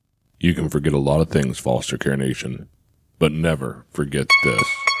You can forget a lot of things, Foster Care Nation, but never forget this.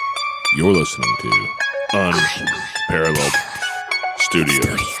 You're listening to Unparalleled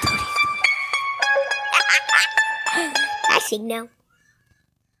Studios. Actually, no.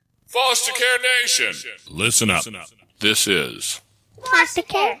 Foster Care Nation, listen up. This is Foster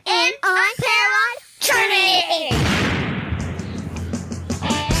Care and Unparalleled Journey.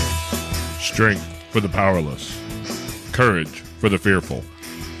 strength for the powerless, courage for the fearful,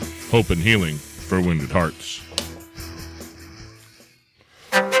 hope and healing for wounded hearts.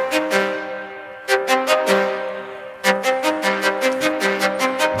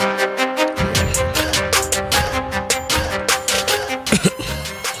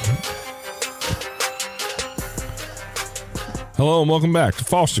 Hello and welcome back to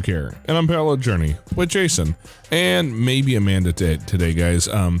Foster Care, an Unparalleled Journey with Jason and maybe Amanda today, guys.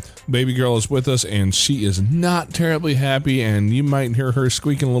 Baby girl is with us and she is not terribly happy, and you might hear her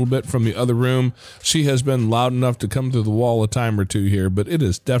squeaking a little bit from the other room. She has been loud enough to come through the wall a time or two here, but it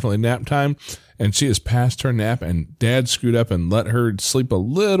is definitely nap time, and she is past her nap, and Dad screwed up and let her sleep a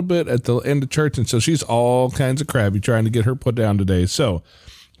little bit at the end of church, and so she's all kinds of crabby trying to get her put down today. So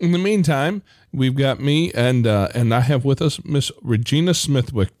in the meantime, we've got me and I have with us Miss Regina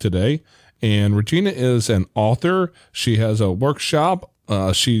Smithwick today. And Regina is an author. She has a workshop.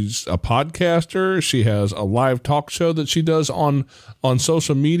 She's a podcaster. She has a live talk show that she does on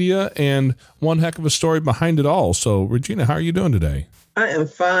social media, and one heck of a story behind it all. So, Regina, how are you doing today? I am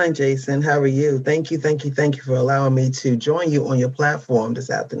fine, Jason. How are you? Thank you for allowing me to join you on your platform this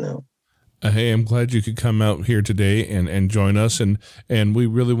afternoon. Hey, I'm glad you could come out here today and join us. And we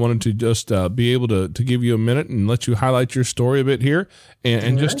really wanted to just be able to give you a minute and let you highlight your story a bit here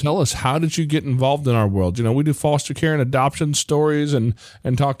and just tell us, how did you get involved in our world? You know, we do foster care and adoption stories and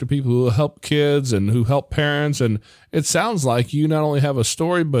talk to people who help kids and who help parents. And it sounds like you not only have a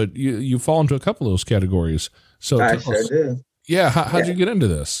story, but you fall into a couple of those categories. So I sure do. Yeah. How'd you get into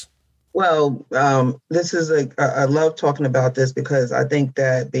this? Well, this is I love talking about this because I think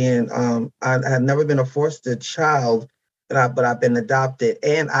that being, I have never been a foster child, but I've been adopted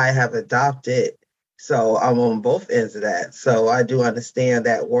and I have adopted. So I'm on both ends of that. So I do understand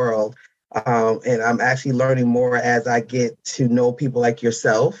that world. And I'm actually learning more as I get to know people like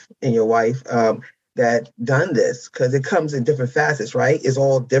yourself and your wife, that done this, because it comes in different facets, right? It's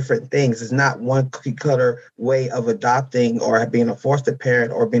all different things. It's not one cookie cutter way of adopting or being a foster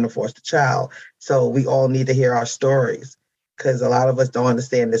parent or being a foster child. So we all need to hear our stories because a lot of us don't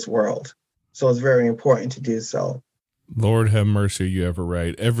understand this world. So it's very important to do so. Lord have mercy, you ever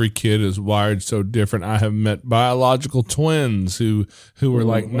right. Every kid is wired so different. I have met biological twins who were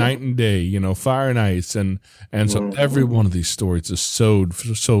like night and day, you know, fire and ice, and so every one of these stories is so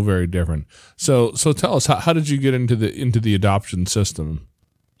very different. So tell us, how did you get into the adoption system?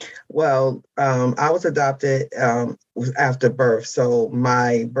 Well, I was adopted after birth. So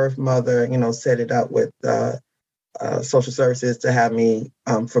my birth mother, set it up with social services to have me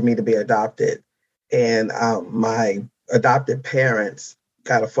for me to be adopted, and my adopted parents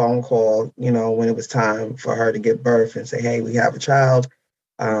got a phone call, when it was time for her to give birth and say, hey, we have a child,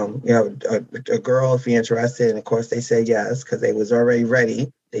 a girl, if you're interested. And of course they said yes, because they was already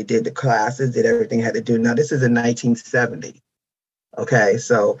ready. They did the classes, did everything had to do. Now this is in 1970. Okay.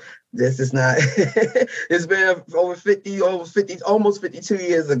 So this is not, it's been over 50, almost 52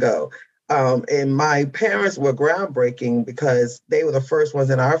 years ago. And my parents were groundbreaking because they were the first ones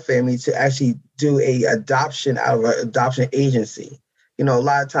in our family to actually do a adoption out of an adoption agency. A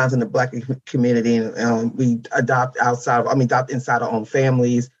lot of times in the Black community, we adopt inside our own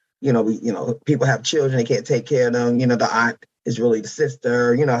families. People have children, they can't take care of them. The aunt is really the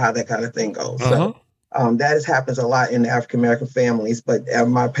sister, how that kind of thing goes. Uh-huh. So that happens a lot in African-American families. But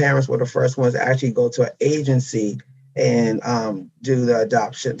my parents were the first ones to actually go to an agency and do the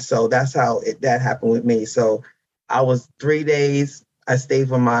adoption. So that's how that happened with me. So I was 3 days. I stayed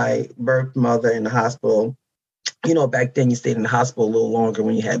with my birth mother in the hospital. Back then you stayed in the hospital a little longer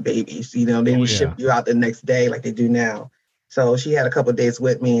when you had babies. They would ship you out the next day like they do now. So she had a couple of days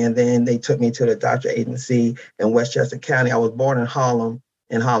with me, and then they took me to the adoption agency in Westchester County. I was born in Harlem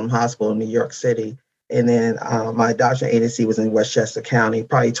Hospital in New York City. And then my adoption agency was in Westchester County,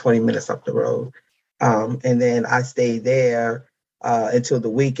 probably 20 minutes up the road. And then I stayed there until the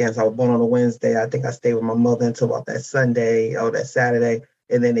weekends. I was born on a Wednesday. I think I stayed with my mother until about that Sunday or that Saturday.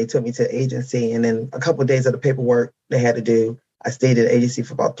 And then they took me to the agency. And then a couple of days of the paperwork they had to do. I stayed at the agency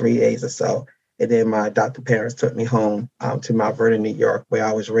for about 3 days or so. And then my adopted parents took me home to Mount Vernon, New York, where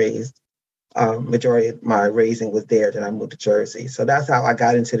I was raised. Majority of my raising was there. Then I moved to Jersey. So that's how I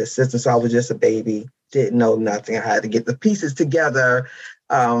got into the system. So I was just a baby, didn't know nothing. I had to get the pieces together.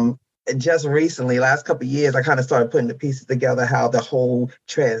 just recently, last couple of years, I kind of started putting the pieces together how the whole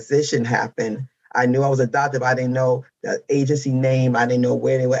transition happened. I knew I was adopted, but I didn't know the agency name. I didn't know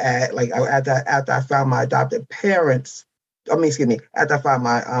where they were at. Like after I found my adopted parents, after I found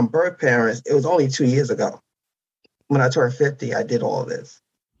my birth parents, it was only 2 years ago. When I turned 50, I did all of this.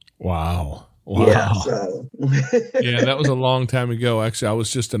 Wow. Yeah, so. Yeah, that was a long time ago. Actually, I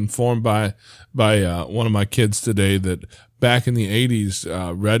was just informed by one of my kids today that back in the 80s,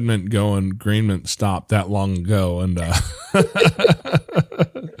 red mint going, green mint stopped that long ago. And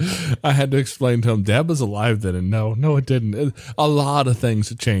I had to explain to him, Dad was alive then. And no, it didn't. A lot of things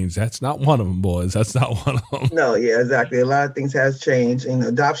have changed. That's not one of them, boys. That's not one of them. No, yeah, exactly. A lot of things has changed, and the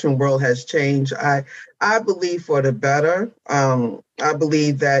adoption world has changed. I believe for the better. I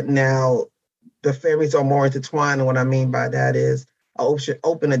believe that now the families are more intertwined. And what I mean by that is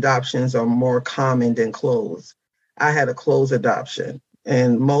open adoptions are more common than closed. I had a closed adoption,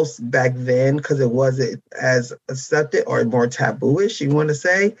 and most back then, because it wasn't as accepted or more taboo-ish, you want to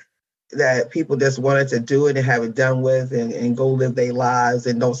say, that people just wanted to do it and have it done with and go live their lives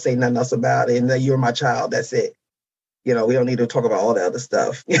and don't say nothing else about it. And then you're my child. That's it. We don't need to talk about all the other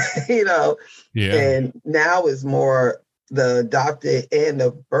stuff, Yeah. And now it's more the adopted and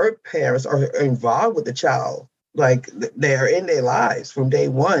the birth parents are involved with the child. Like they're in their lives from day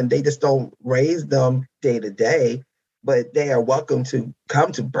one. They just don't raise them day to day, but they are welcome to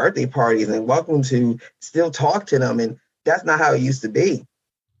come to birthday parties and welcome to still talk to them. And that's not how it used to be.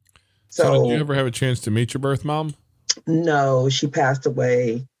 So did you ever have a chance to meet your birth mom? No, she passed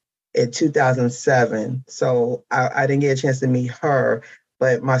away in 2007. So I didn't get a chance to meet her.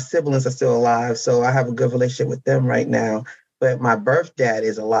 But my siblings are still alive, so I have a good relationship with them right now. But my birth dad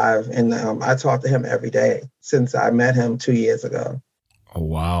is alive, and I talk to him every day since I met him 2 years ago. Oh,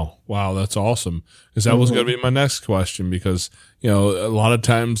 wow. Wow, that's awesome. Because that was going to be my next question, because, a lot of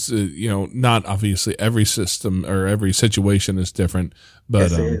times, not obviously every system or every situation is different, but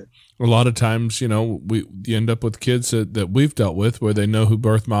Yes, a lot of times, you end up with kids that we've dealt with where they know who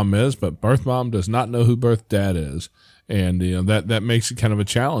birth mom is, but birth mom does not know who birth dad is. And, that makes it kind of a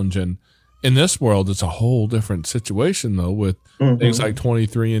challenge. And in this world, it's a whole different situation, though, with things like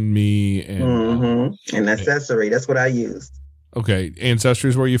 23andMe and and Ancestry. That's what I used. Okay. Ancestry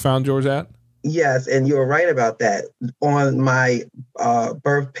is where you found yours at? Yes. And you were right about that. On my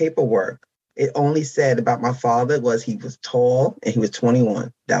birth paperwork, it only said about my father was he was tall and he was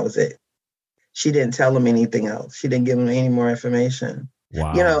 21. That was it. She didn't tell him anything else. She didn't give him any more information.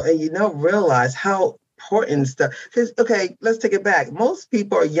 Wow. And you don't realize how important stuff. Because, okay, let's take it back. Most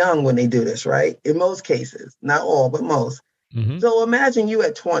people are young when they do this, right? In most cases, not all, but most. So imagine you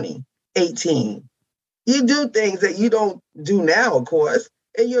at 20, 18. You do things that you don't do now, of course,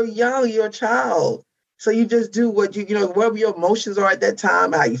 and you're young, you're a child. So you just do what whatever your emotions are at that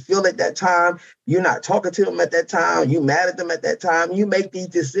time, how you feel at that time. You're not talking to them at that time. You mad at them at that time. You make these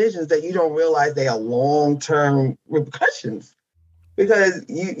decisions that you don't realize they are long-term repercussions because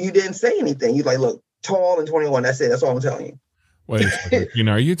you didn't say anything. You're like, look, tall and 21. That's it. That's all I'm telling you. Wait a second.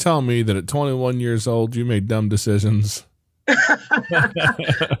 Are you telling me that at 21 years old, you made dumb decisions?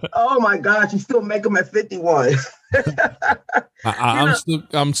 Oh my gosh, you still make them at 51.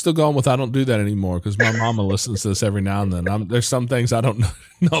 I'm still going with I don't do that anymore because my mama listens to this every now and then. There's some things I don't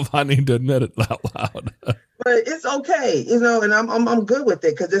know if I need to admit it out loud. But it's okay, and I'm good with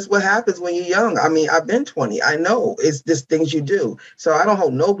it because it's what happens when you're young. I mean, I've been 20. I know it's just things you do. So I don't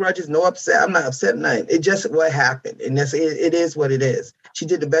hold no grudges, no upset. I'm not upset nothing. It's just what happened, and it is what it is. She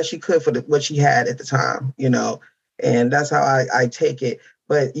did the best she could for what she had at the time, and that's how I take it.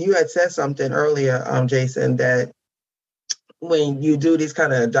 But you had said something earlier, Jason, that when you do these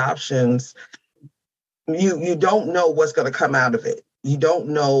kind of adoptions, you don't know what's going to come out of it. You don't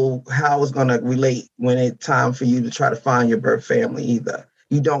know how it's going to relate when it's time for you to try to find your birth family either.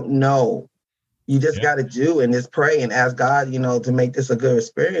 You don't know. You just got to do and just pray and ask God, to make this a good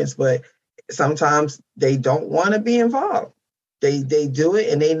experience. But sometimes they don't want to be involved. They do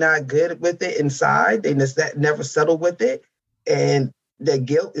it and they're not good with it inside. They just never settle with it. And their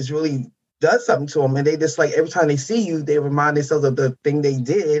guilt is really does something to them. And they just like every time they see you, they remind themselves of the thing they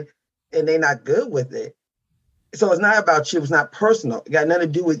did and they're not good with it. So it's not about you. It's not personal. It got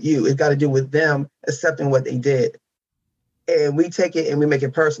nothing to do with you. It's got to do with them accepting what they did. And we take it and we make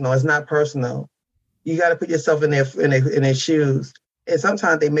it personal. It's not personal. You got to put yourself in their shoes. And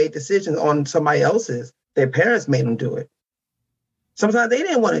sometimes they made decisions on somebody else's. Their parents made them do it. Sometimes they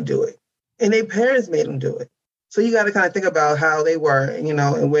didn't want to do it. And their parents made them do it. So you got to kind of think about how they were,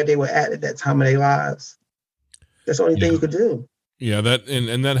 and where they were at that time of their lives. That's the only thing you could do. Yeah,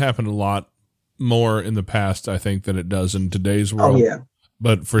 that happened a lot more in the past, I think, than it does in today's world. Oh, yeah.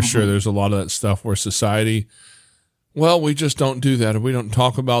 But for sure, there's a lot of that stuff where society, well, we just don't do that, or we don't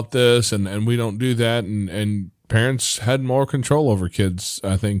talk about this, and we don't do that, and parents had more control over kids,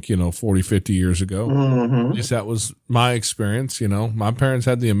 I think, 40, 50 years ago. At least that was my experience. My parents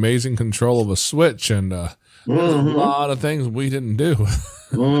had the amazing control of a switch, and there's a lot of things we didn't do.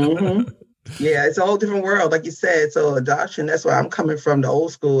 Yeah, it's a whole different world, like you said. So adoption, that's where I'm coming from, the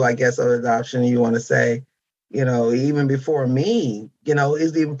old school, I guess, of adoption, you want to say. Even before me,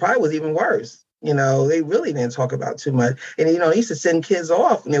 probably was even worse. They really didn't talk about too much. And, they used to send kids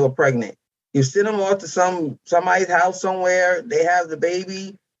off when they were pregnant. You send them off to somebody's house somewhere, they have the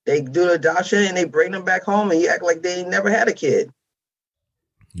baby, they do the adoption, and they bring them back home, and you act like they never had a kid.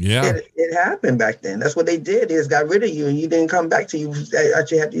 Yeah. It happened back then. That's what they did. They just got rid of you, and you didn't come back to you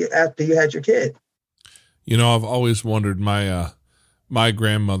after you had your kid. I've always wondered, my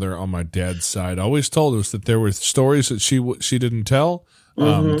grandmother on my dad's side always told us that there were stories that she didn't tell,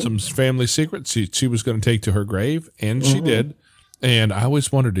 some family secrets she was going to take to her grave, and she did. And I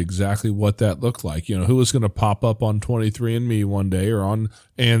always wondered exactly what that looked like. Who was going to pop up on 23andMe one day or on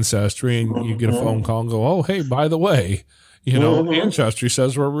Ancestry, and you get a phone call and go, oh, hey, by the way, Ancestry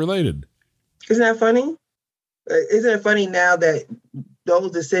says we're related. Isn't that funny? Isn't it funny now that those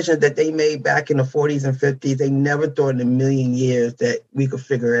decisions that they made back in the 40s and 50s, they never thought in a million years that we could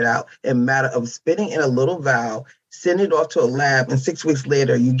figure it out. In a matter of spitting in a little vial, send it off to a lab, and 6 weeks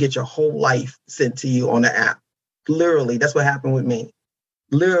later, you get your whole life sent to you on the app. Literally, that's what happened with me.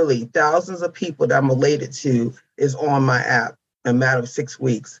 Literally, thousands of people that I'm related to is on my app in a matter of 6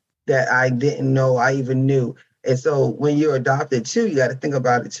 weeks that I didn't know I even knew. And so when you're adopted too, you got to think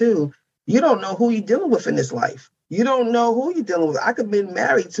about it too. You don't know who you're dealing with in this life. You don't know who you're dealing with. I could have been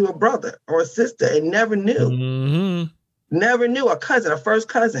married to a brother or a sister and never knew. Never knew. A cousin, a first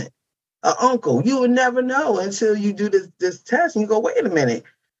cousin, an uncle. You would never know until you do this test and you go, wait a minute.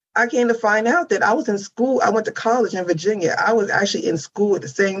 I came to find out that I was in school. I went to college in Virginia. I was actually in school at the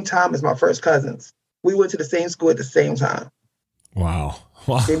same time as my first cousins. We went to the same school at the same time. Wow.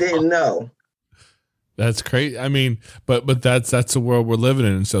 They didn't know. That's crazy. I mean, but that's the world we're living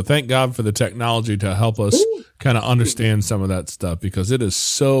in. And so thank God for the technology to help us kind of understand some of that stuff, because it is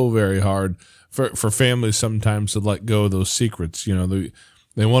so very hard for families sometimes to let go of those secrets.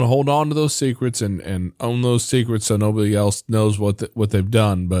 They want to hold on to those secrets and own those secrets so nobody else knows what they've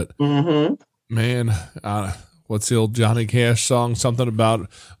done. But man, what's the old Johnny Cash song? Something about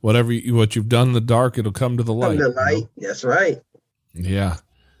what you've done in the dark, it'll come to the light. Come to the light. That's right. Yeah.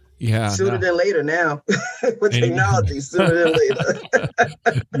 Yeah. Sooner than later now. With technology, sooner than later.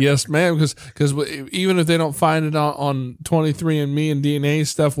 Yes, ma'am. Because even if they don't find it on 23andMe and DNA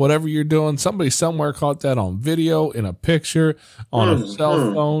stuff, whatever you're doing, somebody somewhere caught that on video, in a picture, on a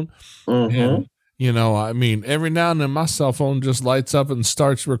cell phone. And, I mean, every now and then my cell phone just lights up and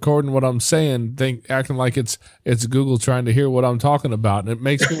starts recording what I'm saying, acting like it's Google trying to hear what I'm talking about. And it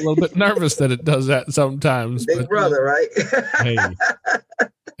makes me a little bit nervous that it does that sometimes. Big brother, right?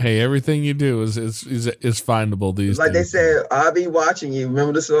 Hey, everything you do is findable these days. Like they said, I'll be watching you.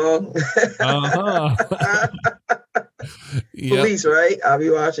 Remember the song? Police, right? I'll be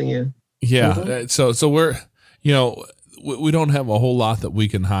watching you. Yeah. So we're, we don't have a whole lot that we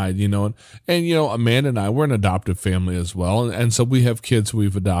can hide, and Amanda and I, we're an adoptive family as well. And so we have kids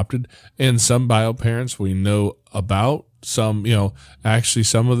we've adopted, and some bio parents we know about. Some, actually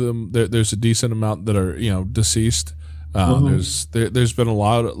some of them, there's a decent amount that are, deceased. There's been a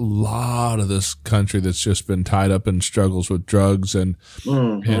lot of this country that's just been tied up in struggles with drugs and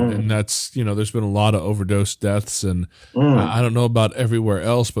that's, there's been a lot of overdose deaths, and I don't know about everywhere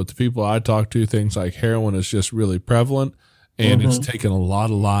else, but the people I talk to, things like heroin is just really prevalent, and it's taken a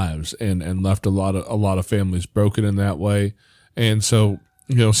lot of lives and left a lot of families broken in that way. And so,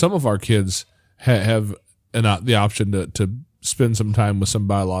 some of our kids have the option to spend some time with some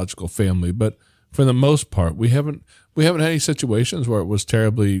biological family, but for the most part, we haven't had any situations where it was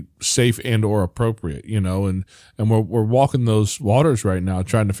terribly safe and or appropriate, and we're walking those waters right now,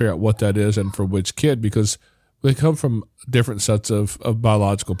 trying to figure out what that is and for which kid, because they come from different sets of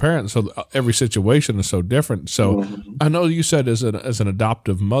biological parents. So every situation is so different. So I know you said as an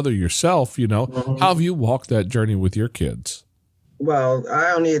adoptive mother yourself, how have you walked that journey with your kids? Well,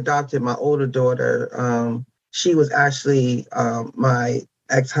 I only adopted my older daughter. She was actually my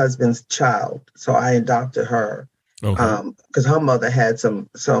ex-husband's child. So I adopted her. Because her mother had some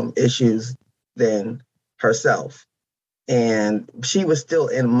issues then herself, and she was still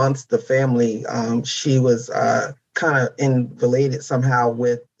in amongst the family. She was kind of related somehow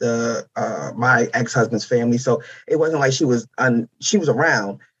with my ex-husband's family, so it wasn't like she was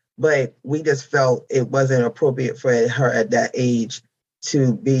around, but we just felt it wasn't appropriate for her at that age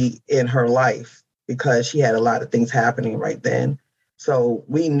to be in her life because she had a lot of things happening right then. So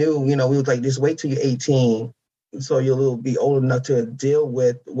we knew, we was like, just wait till you're 18 so you'll be old enough to deal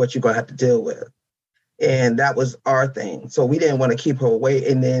with what you're going to have to deal with. And that was our thing. So we didn't want to keep her away.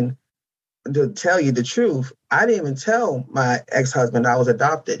 And then to tell you the truth, I didn't even tell my ex-husband I was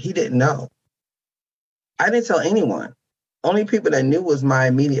adopted. He didn't know. I didn't tell anyone. Only people that knew was my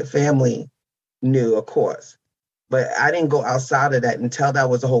immediate family knew, of course. But I didn't go outside of that until that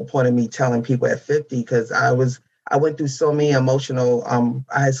was the whole point of me telling people at 50, because I went through so many emotional,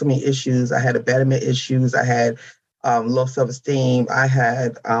 I had so many issues. I had abandonment issues. I had low self-esteem. I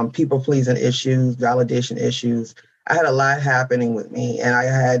had people-pleasing issues, validation issues. I had a lot happening with me, and I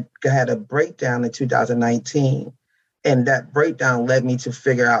had a breakdown in 2019. And that breakdown led me to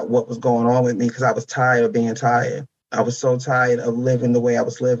figure out what was going on with me, because I was tired of being tired. I was so tired of living the way I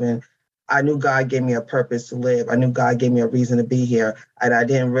was living. I knew God gave me a purpose to live. I knew God gave me a reason to be here. And I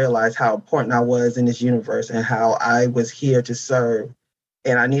didn't realize how important I was in this universe and how I was here to serve.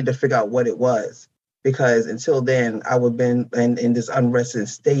 And I needed to figure out what it was, because until then, I would have been in this unrested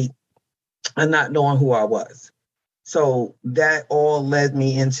state and not knowing who I was. So that all led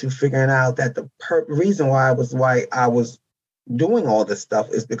me into figuring out that the reason why I was doing all this stuff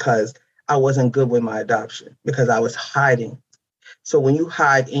is because I wasn't good with my adoption, because I was hiding. So when you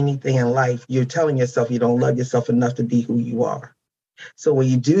hide anything in life, you're telling yourself you don't love yourself enough to be who you are. So when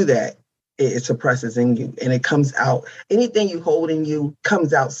you do that, it suppresses in you and it comes out. Anything you hold in you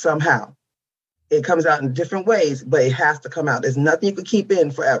comes out somehow. It comes out in different ways, but it has to come out. There's nothing you can keep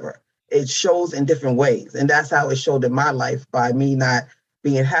in forever. It shows in different ways. And that's how it showed in my life, by me not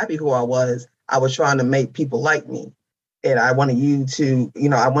being happy who I was. I was trying to make people like me. And I wanted you to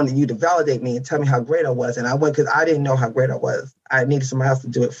validate me and tell me how great I was. And I went because I didn't know how great I was. I needed somebody else to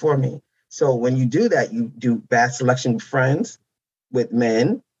do it for me. So when you do that, you do bad selection with friends, with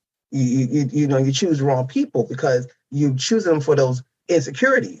men. You choose the wrong people because you choose them for those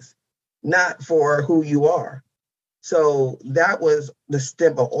insecurities, not for who you are. So that was the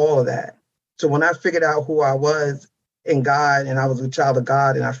stem of all of that. So when I figured out who I was in God, and I was a child of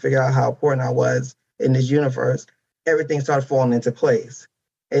God, and I figured out how important I was in this universe, everything started falling into place.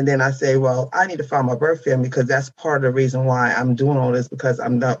 And then I say, well, I need to find my birth family, because that's part of the reason why I'm doing all this, because I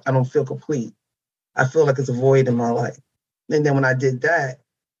don't feel complete. I feel like it's a void in my life. And then when I did that,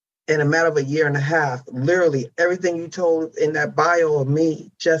 in a matter of a year and a half, literally everything you told in that bio of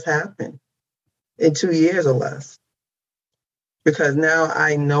me just happened in 2 years or less. Because now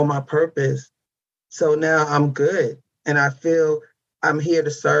I know my purpose. So now I'm good. And I feel I'm here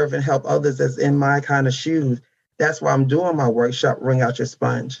to serve and help others that's in my kind of shoes. That's why I'm doing my workshop, Wring Out Your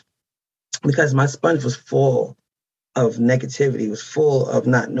Sponge, because my sponge was full of negativity, was full of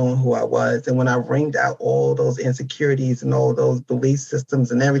not knowing who I was. And when I wringed out all those insecurities and all those belief systems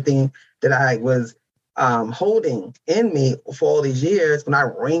and everything that I was holding in me for all these years, when I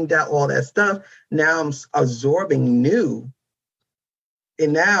wringed out all that stuff, now I'm absorbing new.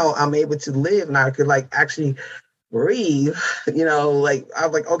 And now I'm able to live, and I could actually breathe, I was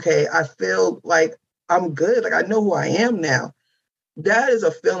like, okay, I feel like I'm good. Like I know who I am now. That is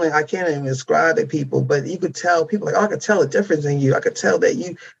a feeling I can't even describe to people, but you could tell people I could tell a difference in you. I could tell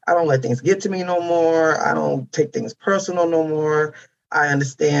that I don't let things get to me no more. I don't take things personal no more. I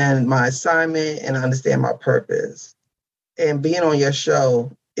understand my assignment and I understand my purpose. And being on your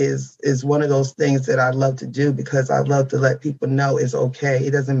show is one of those things that I love to do, because I love to let people know it's okay.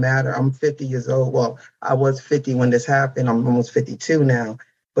 It doesn't matter. I'm 50 years old. Well, I was 50 when this happened. I'm almost 52 now,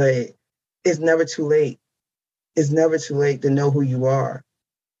 but it's never too late. It's never too late to know who you are.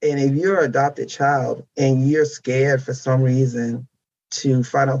 And if you're an adopted child and you're scared for some reason to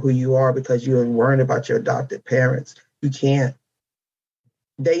find out who you are because you're worried about your adopted parents, you can't.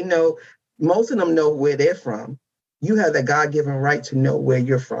 They know, most of them know where they're from. You have that God-given right to know where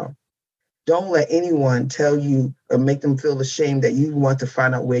you're from. Don't let anyone tell you or make them feel ashamed that you want to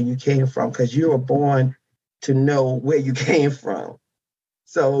find out where you came from, because you were born to know where you came from.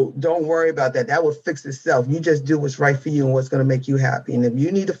 So don't worry about that. That will fix itself. You just do what's right for you and what's going to make you happy. And if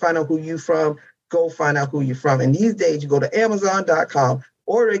you need to find out who you're from, go find out who you're from. And these days, you go to Amazon.com,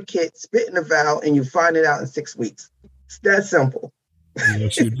 order a kit, spit in a vial, and you find it out in 6 weeks. It's that simple.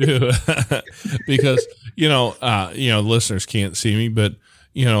 Yes, you do. Because, listeners can't see me, but,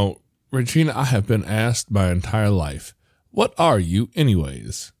 Regina, I have been asked my entire life, what are you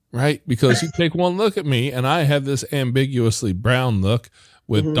anyways? Right? Because you take one look at me and I have this ambiguously brown look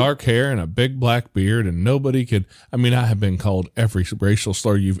with dark hair and a big black beard, and nobody could, I have been called every racial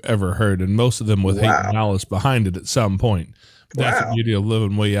slur you've ever heard, and most of them with hate and malice behind it at some point. That's the beauty of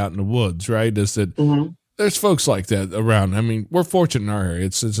living way out in the woods, right? Is that there's folks like that around. I mean, we're fortunate in our area.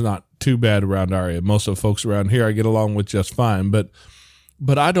 It's not too bad around our area. Most of the folks around here I get along with just fine, but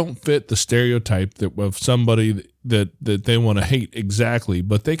I don't fit the stereotype that of somebody that they want to hate exactly,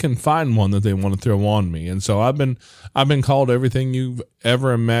 but they can find one that they want to throw on me. And so I've been called everything you've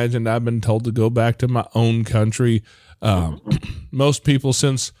ever imagined. I've been told to go back to my own country. Most people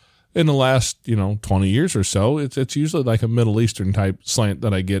since in the last, 20 years or so, it's usually like a Middle Eastern type slant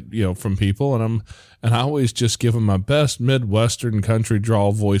that I get, from people. And I always just give them my best Midwestern country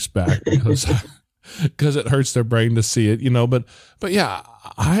drawl voice back because it hurts their brain to see it, but yeah,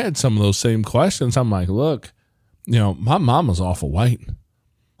 I had some of those same questions. I'm like, look, my mama's awful white.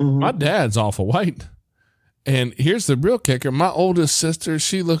 Mm-hmm. My dad's awful white. And here's the real kicker. My oldest sister,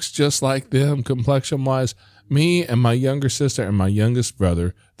 she looks just like them complexion wise. Me and my younger sister and my youngest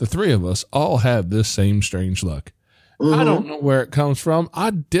brother, the three of us all have this same strange look. Mm-hmm. I don't know where it comes from. I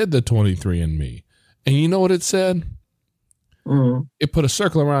did the 23andMe. And you know what it said? Mm-hmm. It put a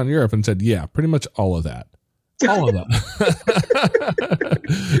circle around Europe and said, yeah, pretty much all of that. All of that.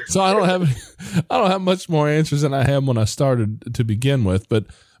 So I don't have much more answers than I had when I started to begin with, but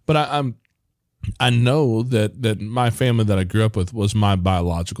I know that my family that I grew up with was my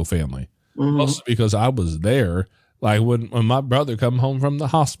biological family. Mm-hmm. Mostly because I was there, like when my brother come home from the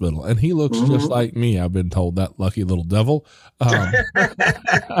hospital and he looks just like me. I've been told, that lucky little devil. I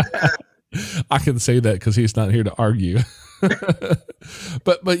can say that because he's not here to argue.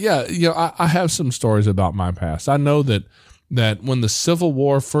 but yeah, I have some stories about my past. I know that when the Civil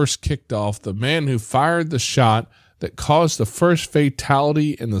War first kicked off, the man who fired the shot that caused the first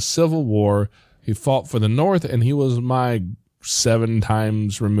fatality in the Civil War, he fought for the North, and he was my 7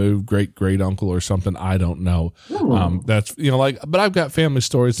 times removed great uncle or something. I don't know. That's but I've got family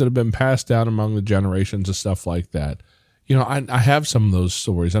stories that have been passed down among the generations and stuff like that. I have some of those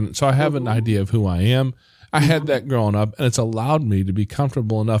stories, and so I have an idea of who I am. I had that growing up, and it's allowed me to be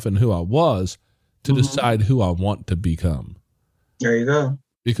comfortable enough in who I was to decide who I want to become. There you go.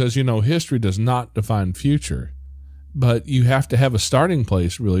 Because, history does not define future, but you have to have a starting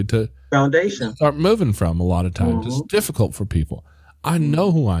place really to foundation start moving from. A lot of times it's difficult for people. I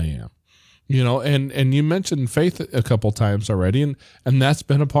know who I am, and you mentioned faith a couple times already. And that's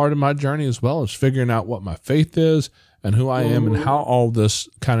been a part of my journey as well, is figuring out what my faith is and who I am and how all this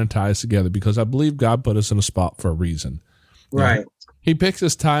kind of ties together, because I believe God put us in a spot for a reason. Right. He picks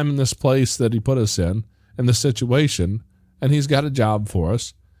his time in this place that he put us in the situation, and he's got a job for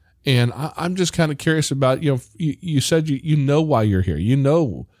us. And I'm just kind of curious about, you said you know why you're here.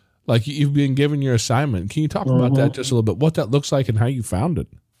 Like you've been given your assignment. Can you talk about that just a little bit, what that looks like and how you found it?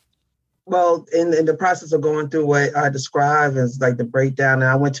 Well, in the process of going through what I describe as like the breakdown, and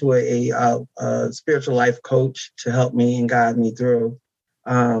I went to a spiritual life coach to help me and guide me through.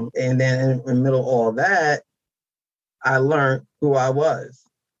 And then in the middle of all that, I learned who I was.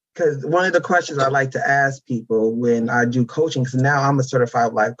 Because one of the questions I like to ask people when I do coaching, because now I'm a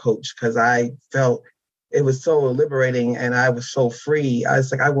certified life coach, because I felt it was so liberating and I was so free. I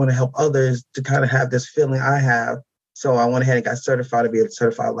was like, I want to help others to kind of have this feeling I have. So I went ahead and got certified to be a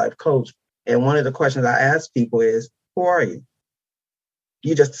certified life coach. And one of the questions I ask people is, who are you?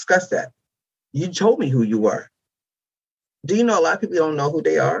 You just discussed that. You told me who you were. Do you know a lot of people don't know who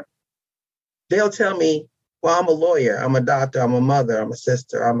they are? They'll tell me, well, I'm a lawyer, I'm a doctor, I'm a mother, I'm a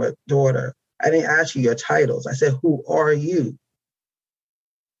sister, I'm a daughter. I didn't ask you your titles. I said, who are you?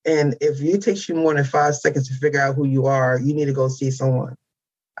 And if it takes you more than 5 seconds to figure out who you are, you need to go see someone.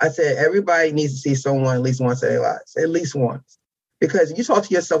 I said, everybody needs to see someone at least once in their lives, at least once. Because if you talk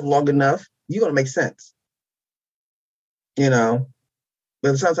to yourself long enough, you're going to make sense.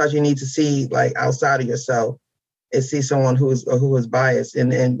 But sometimes you need to see like outside of yourself and see someone who is biased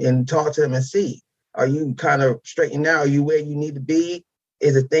and talk to them and see. Are you kind of straightened out? Are you where you need to be?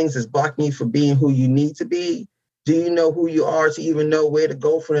 Is it things that's blocking you from being who you need to be? Do you know who you are to even know where to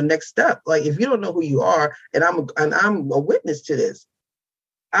go for the next step? Like if you don't know who you are, and I'm a witness to this,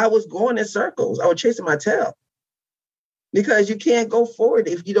 I was going in circles. I was chasing my tail. Because you can't go forward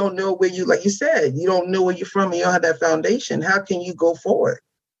if you don't know where you, like you said, you don't know where you're from and you don't have that foundation. How can you go forward?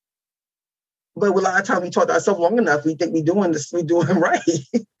 But a lot of times we talk to ourselves long enough, we think we're doing right.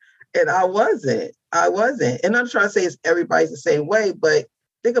 And I wasn't. And I'm trying to say everybody's the same way, but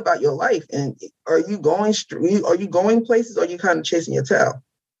think about your life. And are you going places, or are you kind of chasing your tail?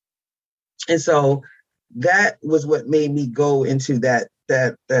 And so that was what made me go into that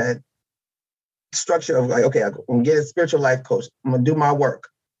structure of like, okay, I'm going to get a spiritual life coach. I'm going to do my work.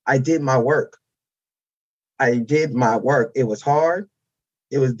 I did my work. It was hard.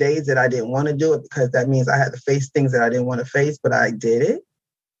 It was days that I didn't want to do it because that means I had to face things that I didn't want to face, but I did it.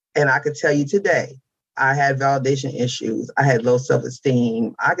 And I could tell you today, I had validation issues. I had low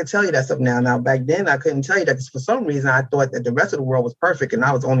self-esteem. I can tell you that stuff now. Now, back then, I couldn't tell you that because for some reason, I thought that the rest of the world was perfect and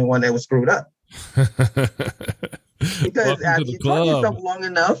I was the only one that was screwed up. Because after you talk yourself long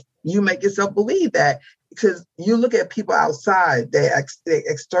enough, you make yourself believe that. Because you look at people outside, they're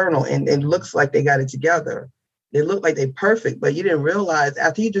external, and it looks like they got it together. They look like they're perfect, but you didn't realize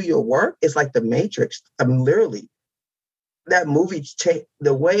after you do your work, it's like the Matrix. I mean, literally, that movie,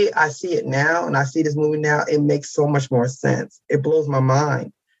 the way I see it now, and I see this movie now, it makes so much more sense. It blows my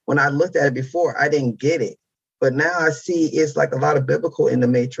mind. When I looked at it before, I didn't get it. But now I see it's like a lot of biblical in the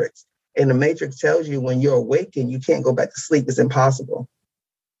Matrix. And the Matrix tells you when you're awakened, you can't go back to sleep. It's impossible.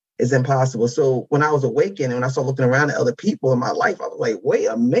 It's impossible. So when I was awakened and when I started looking around at other people in my life, I was like, wait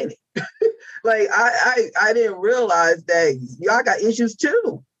a minute. Like I didn't realize that y'all got issues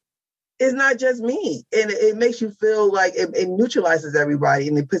too. It's not just me. And it makes you feel like it neutralizes everybody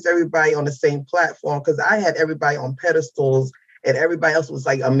and it puts everybody on the same platform, because I had everybody on pedestals and everybody else was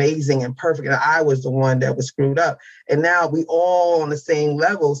like amazing and perfect. And I was the one that was screwed up. And now we all on the same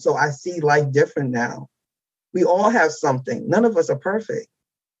level. So I see life different now. We all have something. None of us are perfect.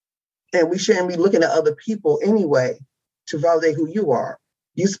 And we shouldn't be looking at other people anyway to validate who you are.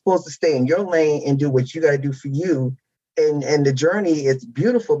 You're supposed to stay in your lane and do what you got to do for you. And the journey is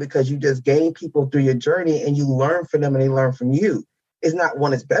beautiful because you just gain people through your journey and you learn from them and they learn from you. It's not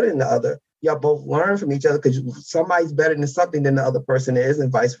one is better than the other. Y'all both learn from each other because somebody's better than something than the other person is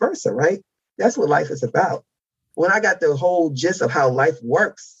and vice versa, right? That's what life is about. When I got the whole gist of how life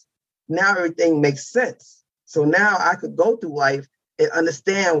works, now everything makes sense. So now I could go through life and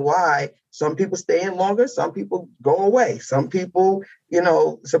understand why some people stay in longer, some people go away, some people,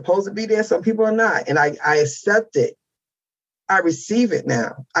 supposed to be there, some people are not. And I accept it. I receive it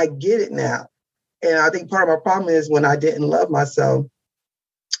now. I get it now. And I think part of my problem is when I didn't love myself,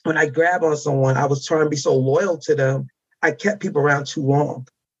 when I grab on someone, I was trying to be so loyal to them, I kept people around too long.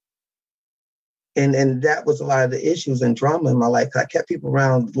 And that was a lot of the issues and drama in my life. I kept people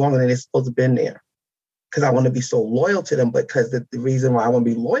around longer than they're supposed to have been there. Because I want to be so loyal to them, because the reason why I want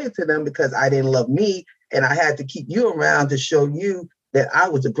to be loyal to them, because I didn't love me and I had to keep you around to show you that I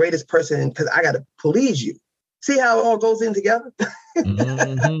was the greatest person because I got to please you. See how it all goes in together?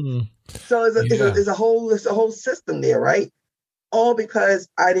 Mm-hmm. So it's a whole system there, right? All because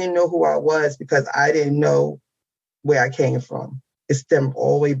I didn't know who I was, because I didn't know where I came from. It stemmed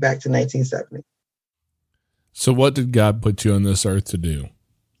all the way back to 1970. So what did God put you on this earth to do?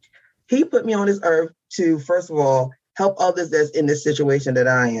 He put me on this earth to, first of all, help others that's in this situation that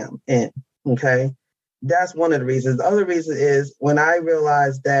I am in, okay? That's one of the reasons. The other reason is when I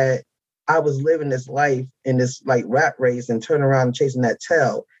realized that I was living this life in this like rat race and turning around and chasing that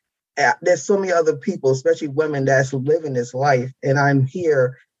tail, there's so many other people, especially women, that's living this life. And I'm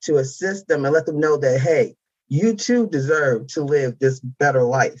here to assist them and let them know that, hey, you too deserve to live this better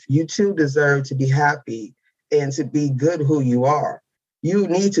life. You too deserve to be happy and to be good who you are. You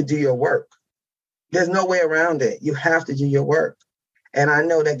need to do your work. There's no way around it. You have to do your work. And I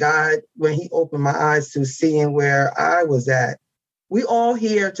know that God, when he opened my eyes to seeing where I was at, we all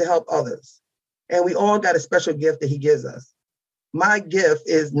here to help others. And we all got a special gift that he gives us. My gift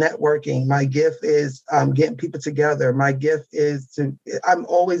is networking. My gift is getting people together. My gift is I've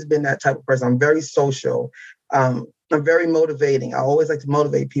always been that type of person. I'm very social. I'm very motivating. I always like to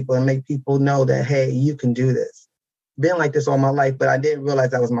motivate people and make people know that, hey, you can do this. Been like this all my life, but I didn't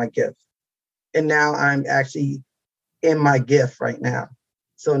realize that was my gift. And now I'm actually in my gift right now.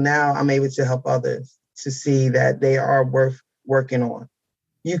 So now I'm able to help others to see that they are worth working on.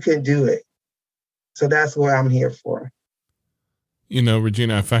 You can do it. So that's what I'm here for.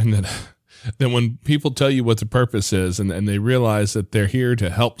 Regina, I find that when people tell you what the purpose is and they realize that they're here to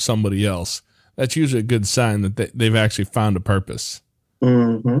help somebody else, that's usually a good sign that they've actually found a purpose.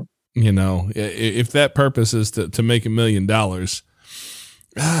 Mm-hmm. If that purpose is to make $1 million,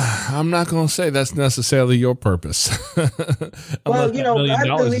 I'm not going to say that's necessarily your purpose. Well, I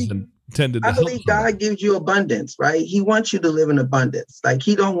believe God gives you abundance, right? He wants you to live in abundance. Like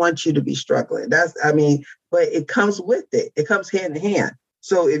he don't want you to be struggling. But it comes with it. It comes hand in hand.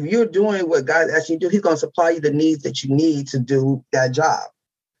 So if you're doing what God asks you to do, he's going to supply you the needs that you need to do that job.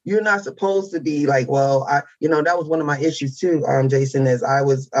 You're not supposed to be like, well, that was one of my issues too, Jason, is I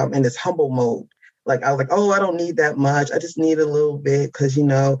was in this humble mode. Like, I was like, oh, I don't need that much. I just need a little bit because,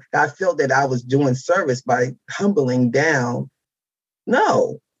 I felt that I was doing service by humbling down.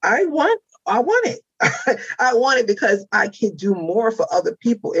 No, I want it. I want it because I can do more for other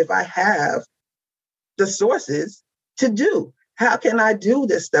people if I have the sources to do. How can I do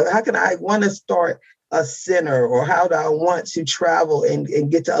this stuff? How can I want to start a sinner, or how do I want to travel and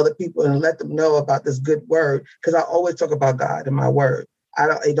get to other people and let them know about this good word? Because I always talk about God in my word.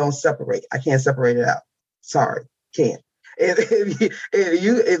 It don't separate. I can't separate it out. Sorry, can't.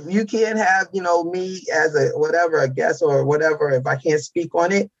 If you can't have, me as a guest or whatever, if I can't speak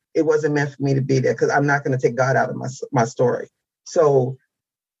on it, it wasn't meant for me to be there, because I'm not going to take God out of my story. So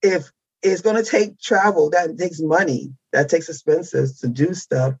if it's going to take travel, that takes money, that takes expenses to do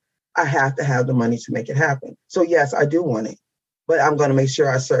stuff, I have to have the money to make it happen. So yes, I do want it, but I'm going to make sure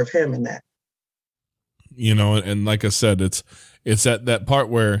I serve him in that. And like I said, it's at that part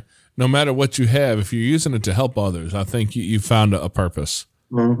where no matter what you have, if you're using it to help others, I think you found a purpose.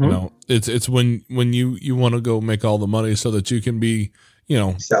 Mm-hmm. It's when you want to go make all the money so that you can be,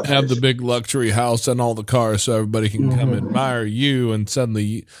 selfish. Have the big luxury house and all the cars so everybody can come admire you, and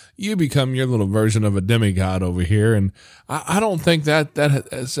suddenly you become your little version of a demigod over here. And I don't think that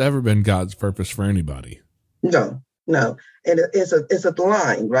has ever been God's purpose for anybody. No. And it's a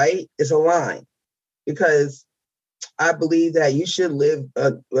line, right? It's a line, because I believe that you should live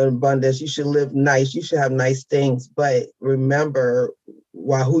in abundance. You should live nice. You should have nice things. But remember,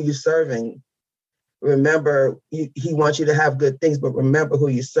 who you're serving. Remember, he wants you to have good things, but remember who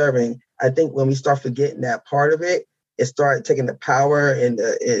you're serving. I think when we start forgetting that part of it, it start taking the power and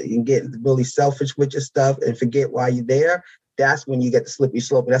getting really selfish with your stuff and forget why you're there. That's when you get the slippery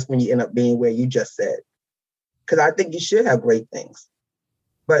slope. And that's when you end up being where you just said. Because I think you should have great things,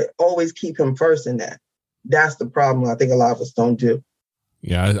 but always keep him first in that. That's the problem I think a lot of us don't do.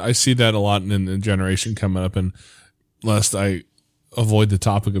 Yeah, I see that a lot in the generation coming up. And lest I avoid the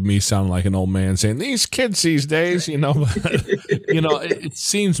topic of me sounding like an old man saying these kids these days, but, it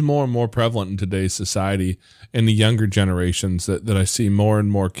seems more and more prevalent in today's society in the younger generations that I see more and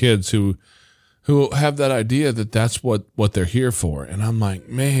more kids who have that idea that that's what they're here for. And I'm like,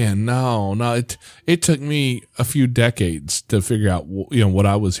 man, no, it took me a few decades to figure out, what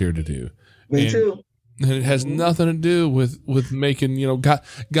I was here to do. Me too. And it has nothing to do with making,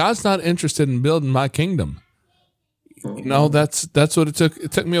 God's not interested in building my kingdom. That's what it took.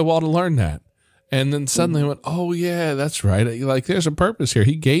 It took me a while to learn that. And then suddenly I went, oh yeah, that's right. Like there's a purpose here.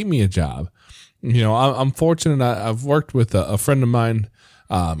 He gave me a job. I'm fortunate. I've worked with a friend of mine,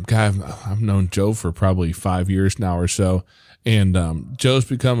 guy I've known Joe for probably 5 years now or so. And Joe's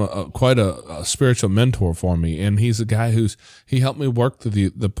become quite a spiritual mentor for me, and he's a guy he helped me work through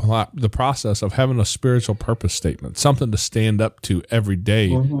the process of having a spiritual purpose statement, something to stand up to every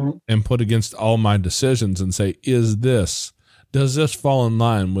day and put against all my decisions and say, does this fall in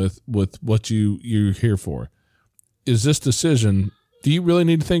line with what you're here for? Is this decision? Do you really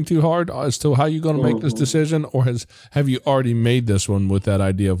need to think too hard as to how you're going to make this decision, or have you already made this one with that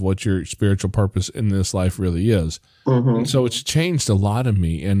idea of what your spiritual purpose in this life really is? And so it's changed a lot of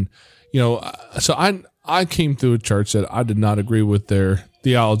me. And, so I came through a church that I did not agree with their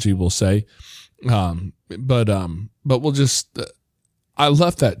theology, we'll say. But we'll just, I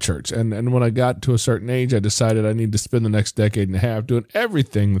left that church. And when I got to a certain age, I decided I need to spend the next decade and a half doing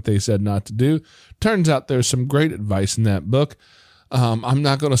everything that they said not to do. Turns out there's some great advice in that book. I'm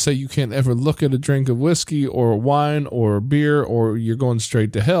not going to say you can't ever look at a drink of whiskey or wine or beer or you're going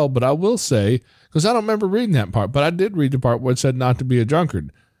straight to hell, but I will say, because I don't remember reading that part, but I did read the part where it said not to be a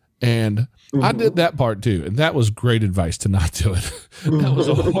drunkard. And I did that part too. And that was great advice to not do it. That was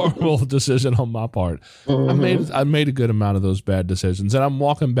a horrible decision on my part. I made a good amount of those bad decisions, and I'm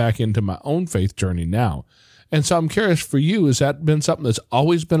walking back into my own faith journey now. And so I'm curious for you, has that been something that's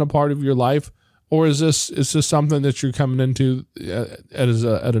always been a part of your life? Or is this something that you're coming into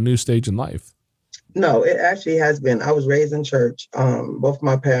at a new stage in life? No, it actually has been. I was raised in church. Both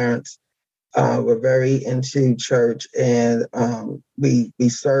my parents were very into church, and we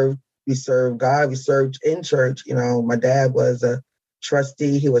served God. We served in church. My dad was a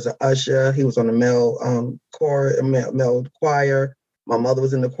trustee. He was an usher. He was on the male choir. My mother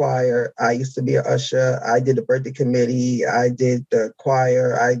was in the choir. I used to be an usher. I did the birthday committee. I did the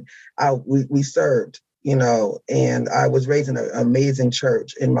choir. We served, and I was raised in an amazing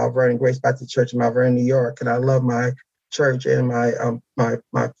church in Mount Vernon, Grace Baptist Church in Mount Vernon, New York. And I love my church and my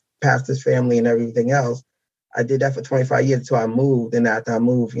pastor's family and everything else. I did that for 25 years until I moved. And after I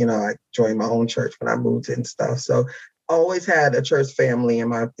moved, I joined my own church when I moved and stuff. So I always had a church family in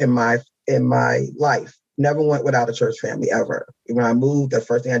my life. Never went without a church family ever. When I moved, the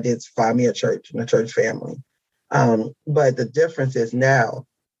first thing I did is find me a church and a church family. But the difference is now,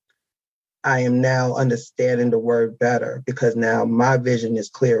 I am now understanding the word better, because now my vision is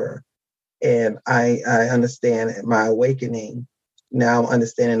clearer, and I understand my awakening. Now I'm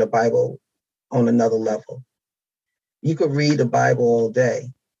understanding the Bible on another level. You could read the Bible all day,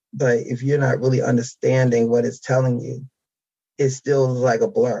 But if you're not really understanding what it's telling you, it's still like a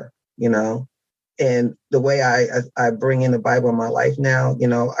blur, you know? And the way I bring in the Bible in my life now, you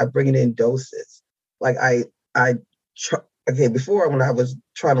know, I bring it in doses. Like before when I was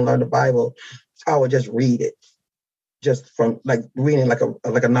trying to learn the Bible, I would just read it, just from like reading like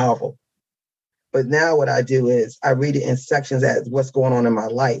a novel. But now what I do is I read it in sections as what's going on in my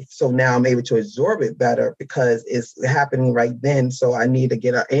life. So now I'm able to absorb it better because it's happening right then. So I need to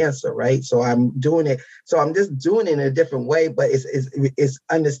get an answer, right? So I'm doing it. So I'm just doing it in a different way, but it's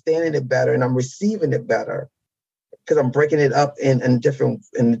understanding it better and I'm receiving it better because I'm breaking it up in different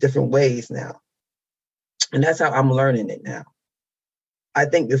ways now. And that's how I'm learning it now. I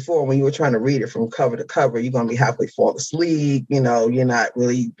think before when you were trying to read it from cover to cover, you're going to be halfway fall asleep. You know, you're not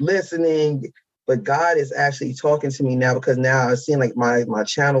really listening. But God is actually talking to me now because now I seem like my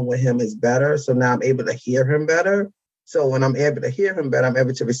channel with him is better. So now I'm able to hear him better. So when I'm able to hear him better, I'm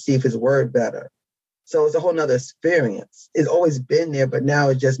able to receive his word better. So it's a whole nother experience. It's always been there, but now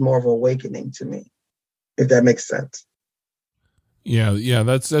it's just more of an awakening to me, if that makes sense. Yeah.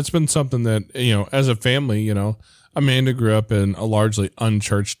 That's been something that, you know, as a family, you know, Amanda grew up in a largely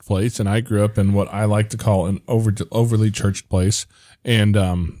unchurched place, and I grew up in what I like to call an overly churched place.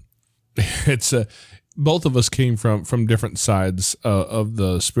 And, it's both of us came from different sides of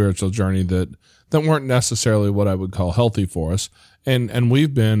the spiritual journey that weren't necessarily what I would call healthy for us. And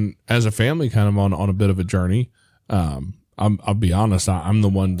we've been as a family kind of on a bit of a journey. I'll be honest. I'm the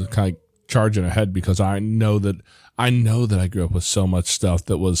one to kind of charging ahead because I know that I grew up with so much stuff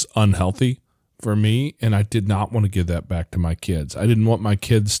that was unhealthy for me. And I did not want to give that back to my kids. I didn't want my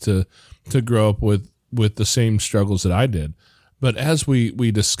kids to grow up with the same struggles that I did. But as we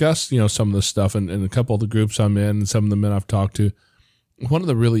discussed, you know, some of the stuff and a couple of the groups I'm in and some of the men I've talked to, one of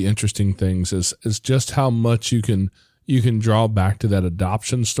the really interesting things is just how much you can draw back to that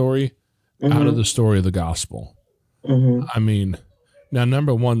adoption story out of the story of the gospel. Mm-hmm. I mean, now,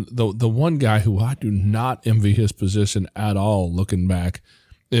 number one, the one guy who I do not envy his position at all looking back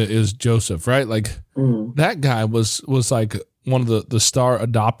is Joseph, right? Like that guy was like one of the star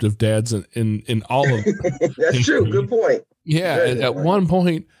adoptive dads in all of That's true. Good point. Yeah, at one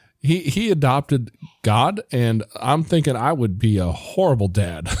point he adopted God, and I'm thinking I would be a horrible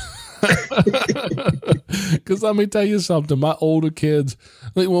dad. Because let me tell you something, my older kids,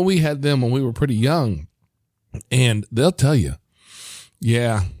 like when we had them when we were pretty young, and they'll tell you,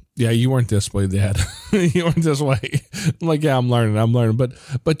 yeah, you weren't this way, Dad. You weren't this way. I'm like, yeah, I'm learning.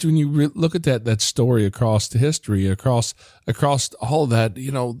 But when you look at that story across the history, across all of that,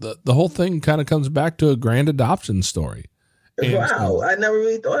 you know, the whole thing kind of comes back to a grand adoption story. Wow, I never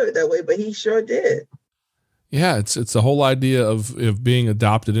really thought of it that way, but he sure did. Yeah, it's the whole idea of being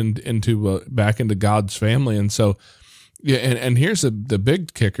adopted into back into God's family, and so yeah, and here's the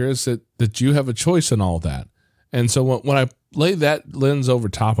big kicker is that you have a choice in all that, and so when I lay that lens over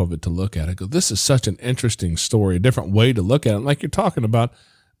top of it to look at it, I go, this is such an interesting story, a different way to look at it, like you're talking about.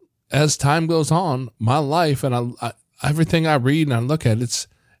 As time goes on, my life and I everything I read and I look at it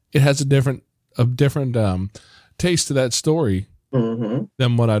has a different taste to that story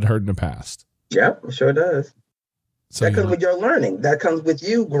than what I'd heard in the past. Yep, it sure does. So that comes with your learning. That comes with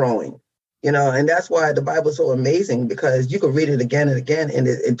you growing, you know, and that's why the Bible is so amazing because you can read it again and again and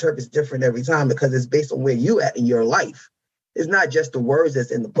it interprets different every time because it's based on where you at in your life. It's not just the words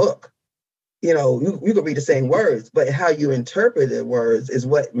that's in the book. You know, you can read the same words, but how you interpret the words is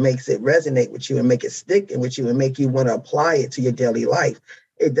what makes it resonate with you and make it stick with you and make you want to apply it to your daily life.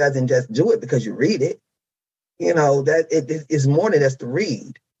 It doesn't just do it because you read it. You know, that it is more than just the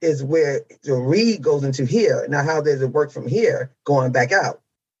read. Is where the read goes into here. Now, how does it work from here going back out?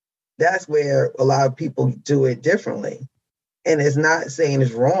 That's where a lot of people do it differently. And it's not saying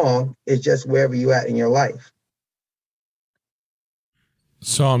it's wrong. It's just wherever you're at in your life.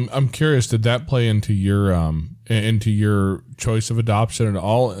 So I'm curious, did that play into your choice of adoption at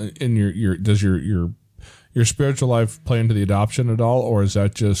all? In your does your spiritual life play into the adoption at all, or is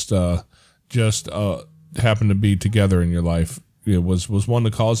that just happen to be together in your life? You know, was one the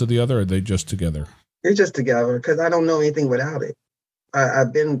cause of the other, or are they just together? They're just together because I don't know anything without it.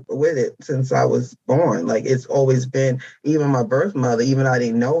 I've been with it since I was born. Like it's always been, even my birth mother, even I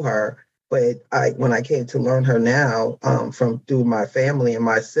didn't know her, but when I came to learn her now through my family and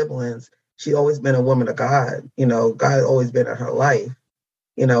my siblings, she always been a woman of God. You know, God had always been in her life.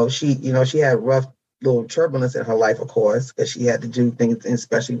 You know, she had rough little turbulence in her life, of course, because she had to do things,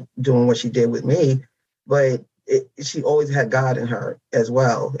 especially doing what she did with me. But she always had God in her as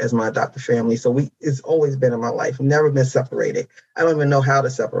well as my adopted family. So it's always been in my life. I've never been separated. I don't even know how to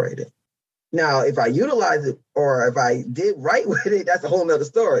separate it. Now, if I utilize it or if I did right with it, that's a whole nother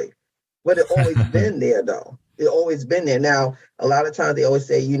story. But it always been there, though. It always been there. Now, a lot of times they always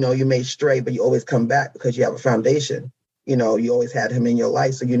say, you know, you may stray, but you always come back because you have a foundation. You know, you always had him in your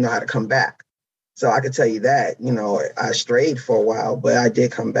life, so you know how to come back. So I could tell you that, you know, I strayed for a while, but I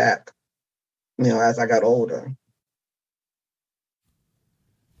did come back, you know, as I got older.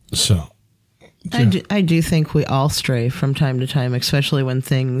 So I do think we all stray from time to time, especially when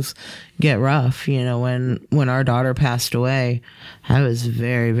things get rough. You know, when our daughter passed away, I was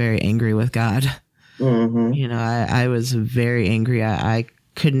very, very angry with God. Mm-hmm. You know, I was very angry. I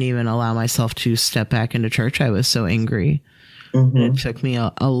couldn't even allow myself to step back into church. I was so angry. Mm-hmm. It took me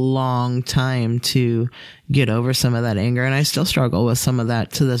a long time to get over some of that anger, and I still struggle with some of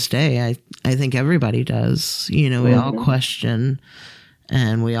that to this day. I think everybody does. You know, we all question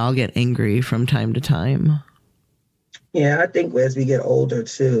and we all get angry from time to time. Yeah, I think as we get older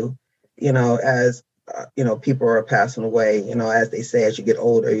too, you know, as you know, people are passing away, you know, as they say, as you get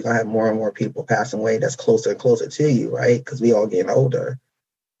older, you're going to have more and more people passing away that's closer and closer to you, right? Because we all getting older.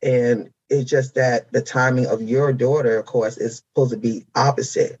 And it's just that the timing of your daughter, of course, is supposed to be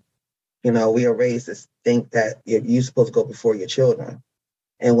opposite. You know, we are raised to think that you're supposed to go before your children.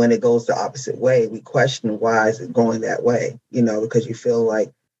 And when it goes the opposite way, we question why is it going that way? You know, because you feel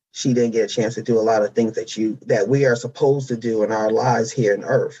like she didn't get a chance to do a lot of things that we are supposed to do in our lives here on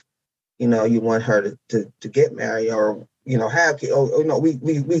earth. You know, you want her to get married or, you know, have kids. Oh, no,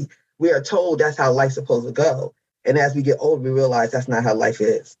 we are told that's how life's supposed to go. And as we get older, we realize that's not how life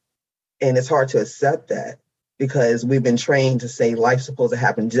is. And it's hard to accept that because we've been trained to say life's supposed to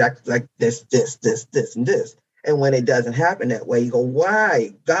happen just like this, and this. And when it doesn't happen that way, you go,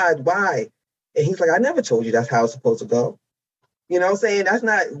 why? God, why? And he's like, I never told you that's how it's supposed to go. You know what I'm saying? That's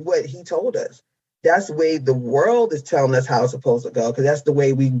not what he told us. That's the way the world is telling us how it's supposed to go, because that's the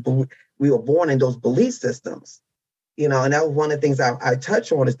way we were born in those belief systems. You know, and that was one of the things I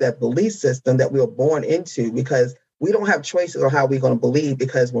touch on is that belief system that we were born into, because we don't have choices on how we're going to believe,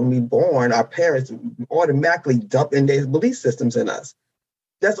 because when we're born, our parents automatically dump in their belief systems in us.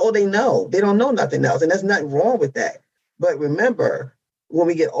 That's all they know. They don't know nothing else. And there's nothing wrong with that. But remember, when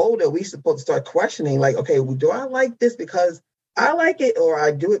we get older, we're supposed to start questioning, like, okay, well, do I like this because I like it, or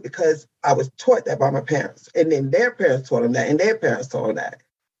I do it because I was taught that by my parents? And then their parents taught them that, and their parents taught them that.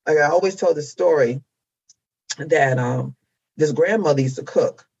 Like I always tell the story that this grandmother used to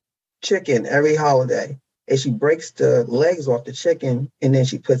cook chicken every holiday. And she breaks the legs off the chicken, and then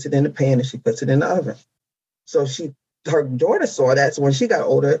she puts it in the pan and she puts it in the oven. So her daughter saw that. So when she got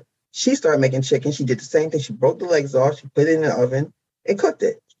older, she started making chicken. She did the same thing. She broke the legs off, she put it in the oven and cooked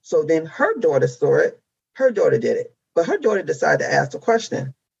it. So then her daughter saw it. Her daughter did it. But her daughter decided to ask the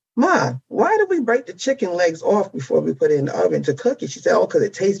question, Ma, why do we break the chicken legs off before we put it in the oven to cook it? She said, oh, because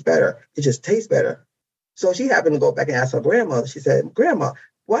it tastes better. It just tastes better. So she happened to go back and ask her grandmother. She said, Grandma,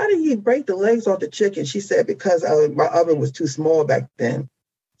 why did you break the legs off the chicken? She said, because my oven was too small back then.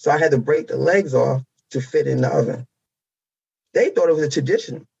 So I had to break the legs off to fit in the oven. They thought it was a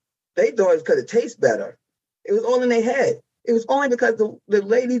tradition. They thought it was because it tastes better. It was all in their head. It was only because the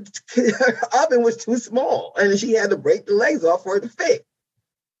lady's oven was too small and she had to break the legs off for it to fit.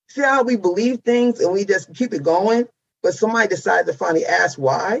 See how we believe things and we just keep it going, but somebody decided to finally ask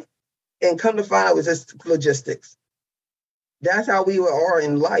why, and come to find out it was just logistics. That's how we are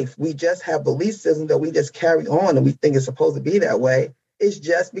in life. We just have belief systems that we just carry on and we think it's supposed to be that way. It's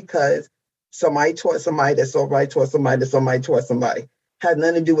just because somebody taught somebody that somebody taught somebody that somebody taught somebody. Had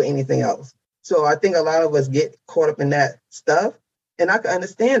nothing to do with anything else. So I think a lot of us get caught up in that stuff. And I can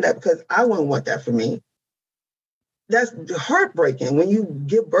understand that because I wouldn't want that for me. That's heartbreaking. When you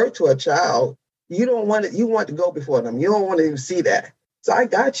give birth to a child, you don't want it, you want to go before them. You don't want to even see that. So I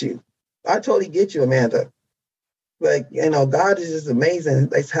got you. I totally get you, Amanda. Like, you know, God is just amazing.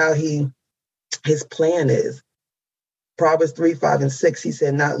 That's how his plan is. Proverbs 3, 5, and 6, he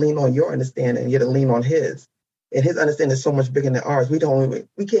said, not lean on your understanding, yet to lean on his. And his understanding is so much bigger than ours. We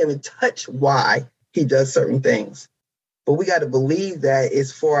can't even touch why he does certain things. But we got to believe that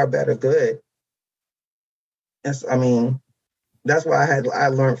it's for our better good. That's why I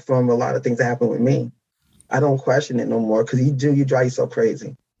learned from a lot of things that happened with me. I don't question it no more, because you drive yourself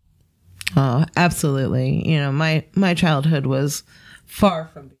crazy. Oh, absolutely. You know, my childhood was far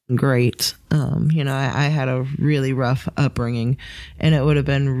from being great. You know, I had a really rough upbringing, and it would have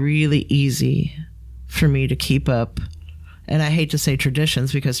been really easy for me to keep up. And I hate to say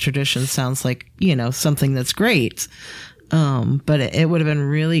traditions, because tradition sounds like, you know, something that's great. But it would have been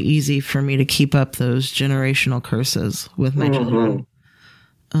really easy for me to keep up those generational curses with my children.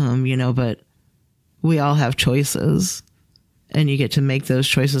 You know, but we all have choices. and you get to make those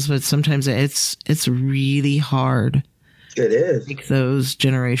choices. But sometimes it's really hard. It is. To break those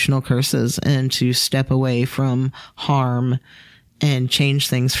generational curses and to step away from harm and change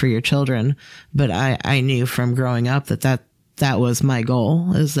things for your children. But I knew from growing up that was my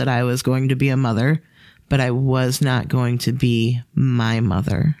goal, is that I was going to be a mother, but I was not going to be my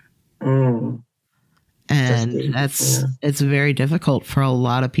mother. And it's very difficult for a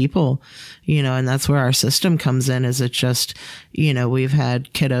lot of people, and that's where our system comes in. Is it just, we've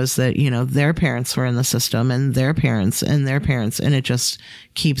had kiddos that, their parents were in the system and their parents and their parents, and it just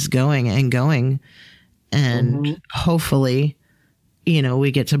keeps going and going. And hopefully,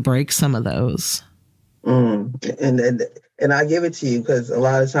 we get to break some of those. And I give it to you because a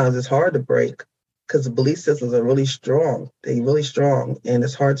lot of times it's hard to break because the belief systems are really strong. They're really strong. And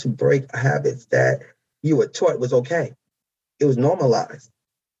it's hard to break habits that you were taught was okay. It was normalized.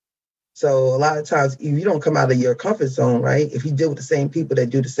 So a lot of times, if you don't come out of your comfort zone, right? If you deal with the same people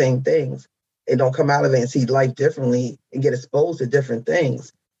that do the same things and don't come out of it and see life differently and get exposed to different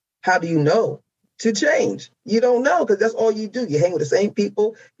things, how do you know to change? You don't know because that's all you do. You hang with the same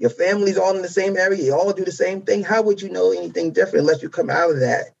people. Your family's all in the same area. You all do the same thing. How would you know anything different unless you come out of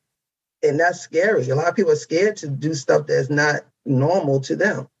that? And that's scary. A lot of people are scared to do stuff that's not normal to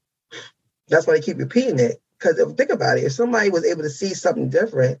them. That's why they keep repeating it. Because think about it, if somebody was able to see something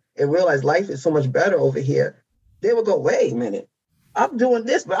different and realize life is so much better over here, they would go, wait a minute, I'm doing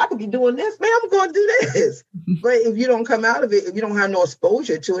this, but I could be doing this. Man, I'm going to do this. But if you don't come out of it, if you don't have no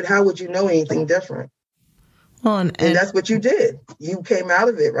exposure to it, how would you know anything different? Well, and that's what you did. You came out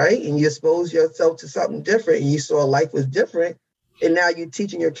of it, right? And you exposed yourself to something different. And you saw life was different. And now you're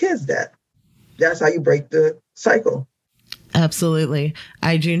teaching your kids that. That's how you break the cycle. Absolutely.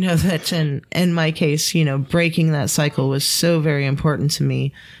 I do know that in my case, breaking that cycle was so very important to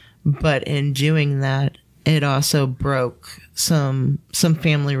me. But in doing that, it also broke some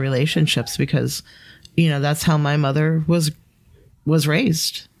family relationships because, that's how my mother was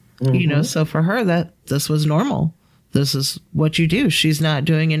raised. So for her, that this was normal. This is what you do. She's not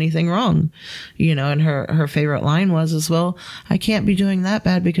doing anything wrong. And her favorite line was well, I can't be doing that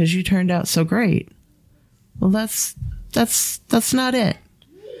bad because you turned out so great. Well, that's not it.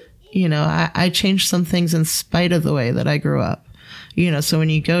 I changed some things in spite of the way that I grew up. So when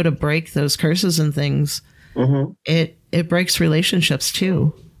you go to break those curses and things, it breaks relationships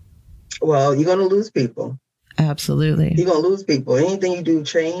too. Well, you're going to lose people. Absolutely. You're going to lose people. Anything you do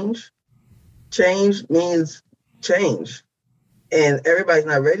change means change. And everybody's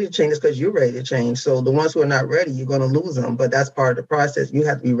not ready to change because you're ready to change. So the ones who are not ready, you're going to lose them. But that's part of the process. You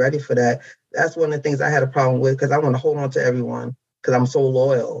have to be ready for that. That's one of the things I had a problem with because I want to hold on to everyone because I'm so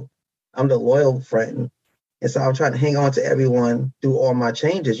loyal. I'm the loyal friend. And so I'm trying to hang on to everyone through all my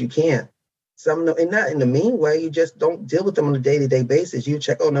changes. You can't. Some, and not in the mean way. You just don't deal with them on a day-to-day basis. You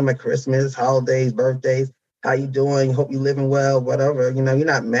check on them at Christmas, holidays, birthdays. How you doing? Hope you're living well, whatever. You're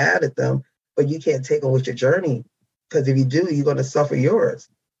not mad at them, but you can't take them with your journey. Because if you do, you're going to suffer yours.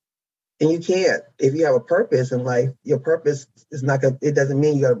 And you can't. If you have a purpose in life, your purpose is not going to, it doesn't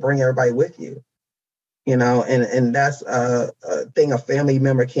mean you got to bring everybody with you. And that's a thing a family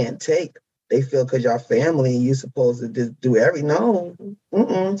member can't take. They feel because you're family, you're supposed to just do no.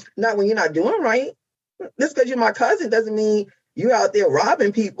 Not when you're not doing right. Just because you're my cousin doesn't mean you out there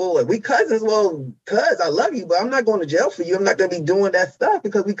robbing people. Like, we cousins. Well, cuz I love you, but I'm not going to jail for you. I'm not going to be doing that stuff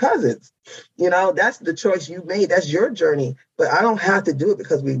because we cousins. That's the choice you made. That's your journey. But I don't have to do it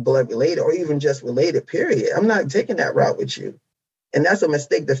because we blood related or even just related, period. I'm not taking that route with you. And that's a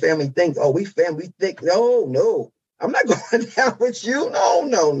mistake the family thinks. Oh, we family think. No. I'm not going down with you. No.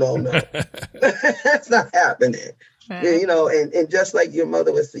 That's not happening. Okay. And just like your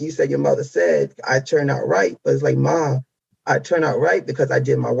mother your mother said, I turned out right. But it's like, Mom, I turned out right because I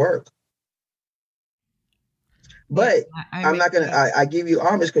did my work. But I'm not going to, I give you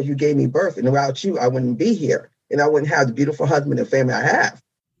homage because you gave me birth. And without you, I wouldn't be here. And I wouldn't have the beautiful husband and family I have.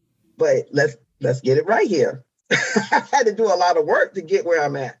 But let's get it right here. I had to do a lot of work to get where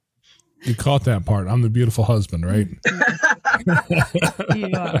I'm at. You caught that part. I'm the beautiful husband, right? You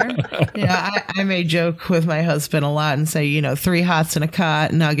are. Yeah, I may joke with my husband a lot and say, 3 hots in a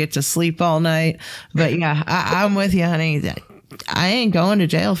cot and I'll get to sleep all night. But yeah, I'm with you, honey. I ain't going to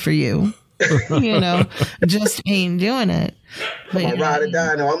jail for you. Just ain't doing it. But, I'm ride or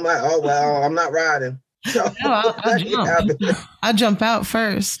die. No, I'm like, oh, well, I'm not riding. So, no, I'll jump out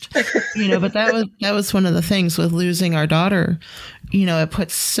first, but that was one of the things with losing our daughter. It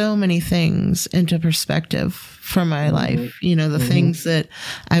puts so many things into perspective for my life, the things that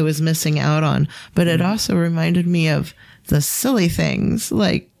I was missing out on, but it also reminded me of the silly things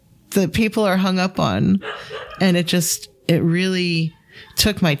like that people are hung up on. And it really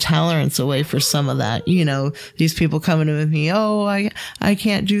took my tolerance away for some of that. You know, these people coming to me, oh, I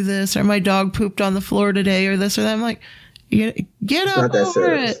can't do this, or my dog pooped on the floor today, or this or that. I'm like, get up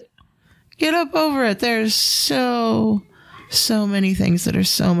over it. Get up over it. There's so many things that are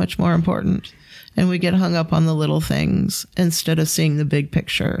so much more important. And we get hung up on the little things instead of seeing the big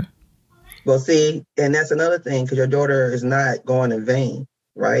picture. Well, see, and that's another thing, because your daughter is not going in vain,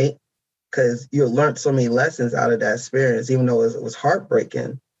 right? Because you learned so many lessons out of that experience, even though it was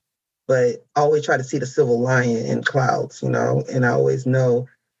heartbreaking. But I always try to see the silver lining in clouds, you know? And I always know,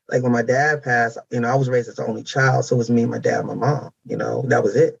 like when my dad passed, you know, I was raised as the only child. So it was me, my dad, my mom, you know, that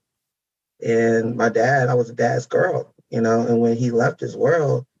was it. And my dad, I was a dad's girl, you know? And when he left this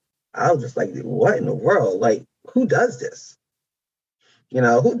world, I was just like, what in the world? Like, who does this? You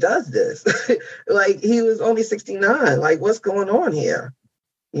know, who does this? Like, he was only 69. Like, what's going on here?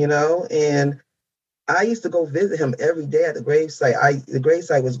 You know, and I used to go visit him every day at the gravesite. The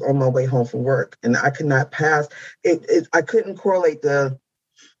gravesite was on my way home from work, and I could not pass it. I couldn't correlate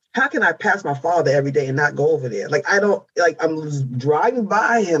how can I pass my father every day and not go over there? Like, I'm driving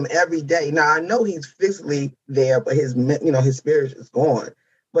by him every day. Now, I know he's physically there, but his spirit is gone.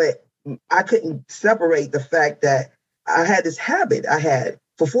 But I couldn't separate the fact that I had this habit I had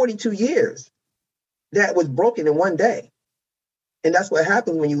for 42 years that was broken in one day. And that's what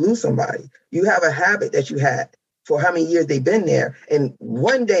happens when you lose somebody. You have a habit that you had for how many years they've been there. And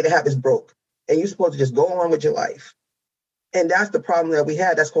one day the habit's broke and you're supposed to just go on with your life. And that's the problem that we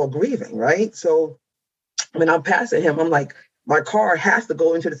had. That's called grieving, right? So when I'm passing him, I'm like, my car has to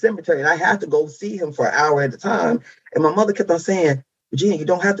go into the cemetery and I have to go see him for an hour at a time. And my mother kept on saying, Virginia, you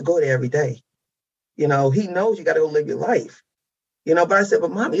don't have to go there every day. You know, he knows you got to go live your life. You know, but I said,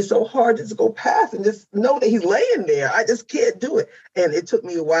 but Mommy, it's so hard to just go past and just know that he's laying there. I just can't do it. And it took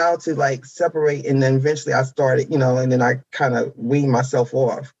me a while to like separate. And then eventually I started, you know, and then I kind of weaned myself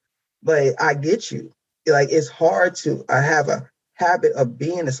off. But I get you. Like, it's hard I have a habit of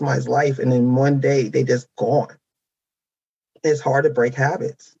being in somebody's life. And then one day they just gone. It's hard to break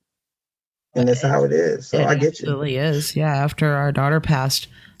habits. And that's how it is. So I get you. It absolutely is. Yeah. After our daughter passed,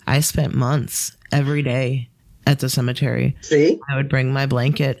 I spent months every day at the cemetery. See? I would bring my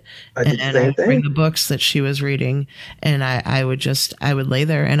blanket and I would bring the books that she was reading. And I would lay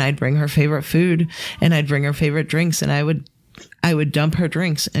there and I'd bring her favorite food and I'd bring her favorite drinks and I would dump her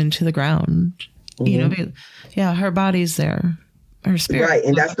drinks into the ground. Mm-hmm. You know, yeah, her body's there. Her spirit. Right.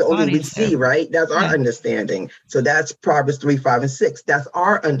 And that's the only we see, right? That's our understanding. So that's Proverbs 3, 5, and 6. That's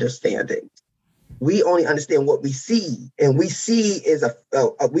our understanding. We only understand what we see. And we see is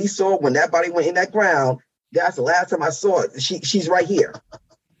we saw when that body went in that ground. That's the last time I saw it. She's right here.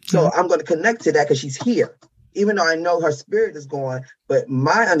 So I'm going to connect to that because she's here. Even though I know her spirit is gone, but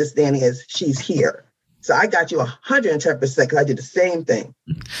my understanding is she's here. So I got you 110% because I did the same thing.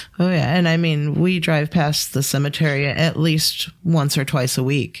 Oh, yeah. And I mean, we drive past the cemetery at least once or twice a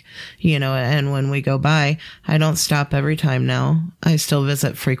week, you know, and when we go by, I don't stop every time now. I still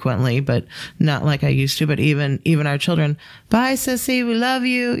visit frequently, but not like I used to. But even our children, bye, Sissy, we love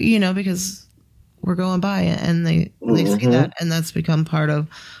you, you know, because we're going by and they see that. And that's become part of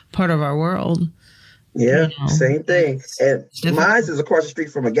our world. Yeah, you know, same thing. And mine is across the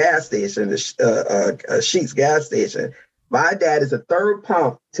street from a gas station, a Sheetz gas station. My dad is a third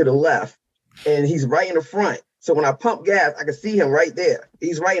pump to the left, and he's right in the front. So when I pump gas, I can see him right there.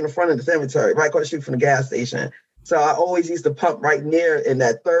 He's right in the front of the cemetery, right across the street from the gas station. So I always used to pump right near in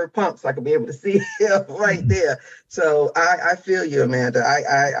that third pump so I could be able to see him right there. So I feel you, Amanda.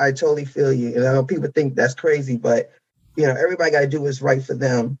 I totally feel you. And I know people think that's crazy, but you know, everybody got to do what's right for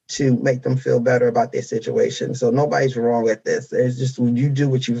them to make them feel better about their situation. So nobody's wrong with this. It's just when you do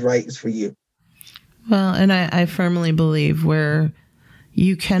what you's right is for you. Well, and I firmly believe where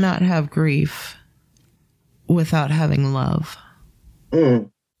you cannot have grief without having love.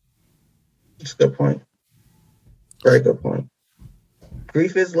 That's a good point. Very good point.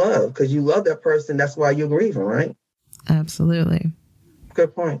 Grief is love because you love that person. That's why you're grieving, right? Absolutely.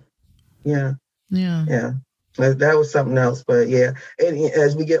 Good point. Yeah. Yeah. Yeah. That was something else, but yeah. And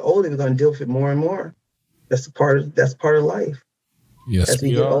as we get older, we're going to deal with it more and more. That's part of life. Yes, as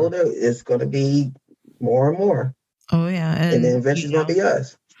we get older, it's going to be more and more. Oh yeah, and then eventually it's going to be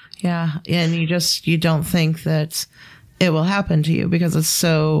us. Yeah, and you don't think that it will happen to you because it's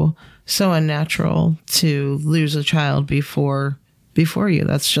so unnatural to lose a child before you.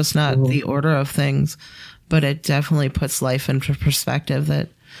 That's just not the order of things. But it definitely puts life into perspective that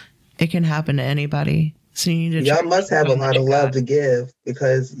it can happen to anybody. So you need to y'all must have a lot of love to give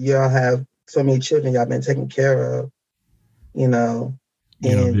because y'all have so many children y'all been taking care of, you know.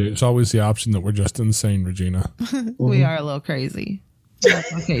 You know, And there's always the option that we're just insane, Regina. We are a little crazy.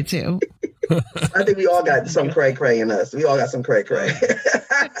 That's okay too. I think we all got some cray cray in us. We all got some cray cray.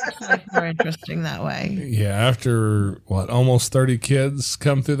 It's like more interesting that way. Yeah, after almost 30 kids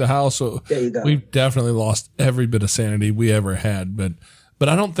come through the house, so There you go. we've definitely lost every bit of sanity we ever had. But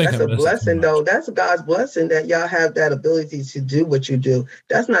I don't think That's I a miss it too blessing, much. though. That's God's blessing that y'all have that ability to do what you do.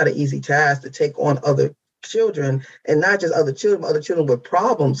 That's not an easy task to take on other children, and not just other children with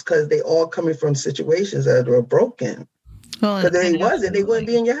problems, because they all coming from situations that are broken. Well, Because if they wasn't, they wouldn't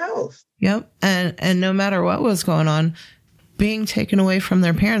be in your house. Yep. And no matter what was going on, being taken away from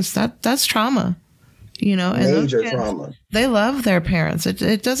their parents, that's trauma. You know, and those Major kids, trauma. they love their parents.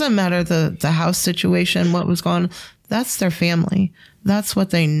 It doesn't matter the house situation, what was going on. That's their family. That's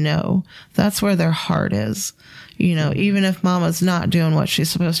what they know. That's where their heart is. You know, even if mama's not doing what she's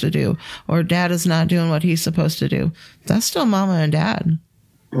supposed to do, or dad is not doing what he's supposed to do, that's still mama and dad.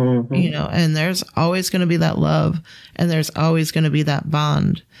 Mm-hmm. You know, and there's always going to be that love, and there's always going to be that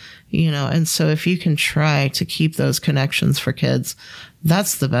bond, you know. And so if you can try to keep those connections for kids,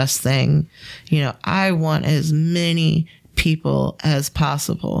 that's the best thing. You know, I want as many people as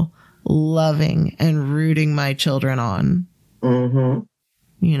possible loving and rooting my children on, Mm-hmm.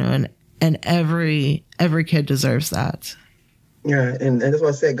 you know, and every kid deserves that. Yeah, and that's why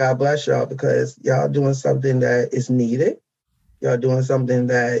I said God bless y'all, because y'all doing something that is needed. Y'all doing something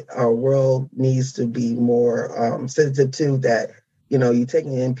that our world needs to be more sensitive to, that, you know, you're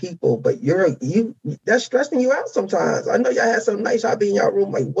taking in people, but that's stressing you out sometimes. I know y'all had some nights y'all be in y'all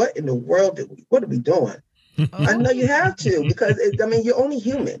room like, what in the world, what are we doing? I know you have to, because you're only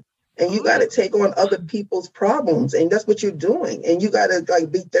human, and you got to take on other people's problems, and that's what you're doing. And you got to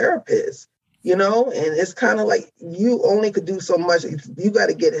like be therapists, you know, and it's kind of like you only could do so much. You got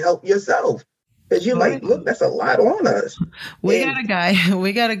to get help yourself. Because you're like, look, that's a lot on us. We got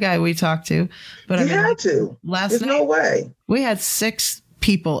a guy we talked to, but you had to. There's no way. We had 6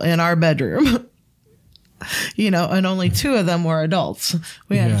 people in our bedroom, you know, and only 2 of them were adults.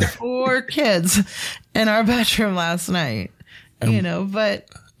 We had 4 kids in our bedroom last night, you know, but.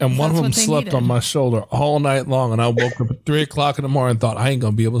 And one of them slept on my shoulder all night long, and I woke up at 3 o'clock in the morning and thought, I ain't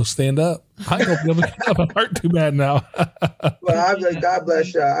going to be able to stand up. I ain't going to be able to get up. I hurt too bad now. Well, God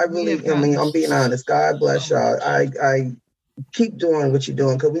bless y'all. I'm being honest. God bless y'all. I keep doing what you're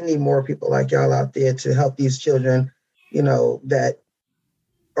doing, because we need more people like y'all out there to help these children, you know, that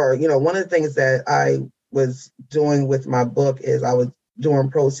are, you know, one of the things that I was doing with my book is I was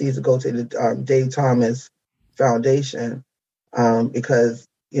doing proceeds to go to the Dave Thomas Foundation, because,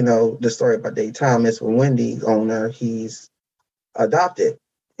 you know, the story about Dave Thomas, with Wendy's owner, he's adopted,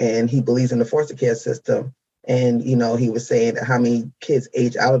 and he believes in the foster care system. And, you know, he was saying how many kids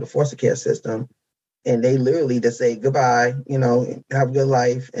age out of the foster care system, and they literally just say goodbye, you know, have a good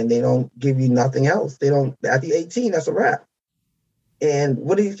life, and they don't give you nothing else. They don't, after you're 18, that's a wrap. And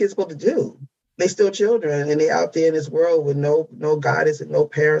what are these kids supposed to do? They still children, and they out there in this world with no guidance and no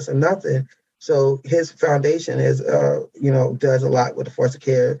parents and nothing. So his foundation is, you know, does a lot with the foster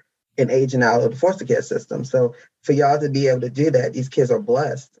care and aging out of the foster care system. So for y'all to be able to do that, these kids are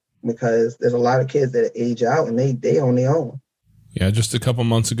blessed, because there's a lot of kids that age out and they on their own. Yeah, just a couple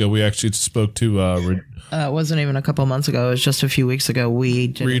months ago, we actually spoke to it wasn't even a couple months ago. It was just a few weeks ago. We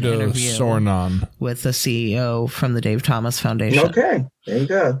did Rita an interview Sornon with the CEO from the Dave Thomas Foundation. Okay, there you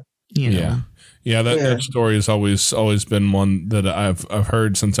go. You know. Yeah, that story has always been one that I've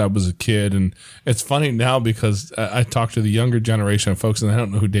heard since I was a kid, and it's funny now because I talk to the younger generation of folks, and they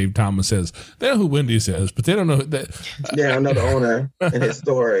don't know who Dave Thomas is. They know who Wendy's is, but they don't know They don't know the owner and his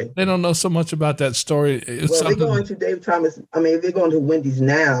story. They don't know so much about that story. They're going to Dave Thomas. If they're going to Wendy's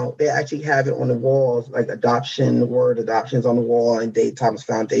now, they actually have it on the walls, like adoption, the word adoptions on the wall, and Dave Thomas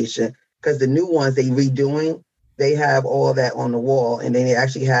Foundation. Because the new ones they redoing, they have all that on the wall, and then they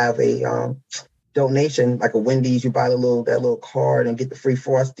actually have a donation, like a Wendy's. You buy that little card and get the free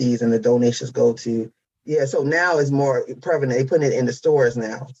Frosties, and the donations go to. Yeah, so now it's more prevalent. They putting it in the stores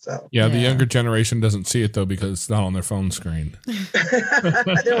now. So the younger generation doesn't see it though, because it's not on their phone screen. They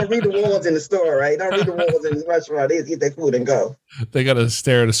don't read the walls in the store, right? They don't read the walls in the restaurant. They just get their food and go. They got to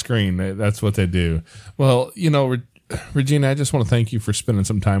stare at a screen. That's what they do. Well, you know, Regina, I just want to thank you for spending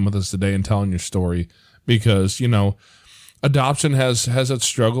some time with us today and telling your story, because, you know, adoption has its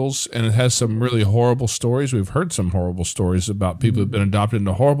struggles, and it has some really horrible stories. We've heard some horrible stories about people who've been adopted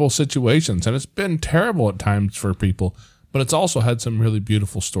into horrible situations, and it's been terrible at times for people, but it's also had some really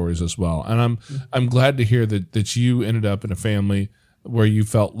beautiful stories as well. And I'm glad to hear that you ended up in a family where you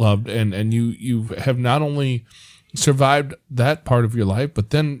felt loved, and you have not only survived that part of your life, but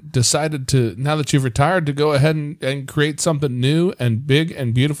then decided to, now that you've retired, to go ahead and create something new and big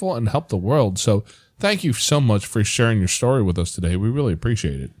and beautiful and help the world. So thank you so much for sharing your story with us today. We really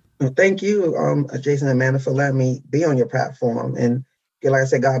appreciate it. Well, thank you, Jason and Amanda, for letting me be on your platform. And like I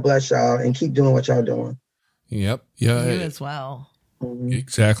said, God bless y'all and keep doing what y'all doing. Yep. Yeah. You as well.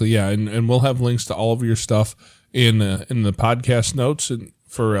 Exactly. Yeah. And we'll have links to all of your stuff in the podcast notes, and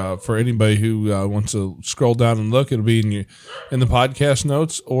for anybody who wants to scroll down and look, it'll be in the podcast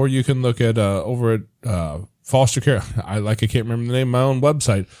notes, or you can look at over at foster care. I can't remember the name of my own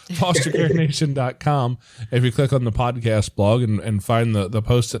website, fostercarenation.com. If you click on the podcast blog and find the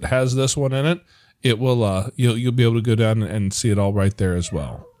post that has this one in it, it will you'll be able to go down and see it all right there as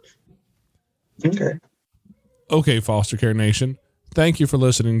well. Okay, Foster Care Nation. Thank you for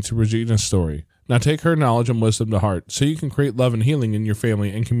listening to Regina's story. Now take her knowledge and wisdom to heart so you can create love and healing in your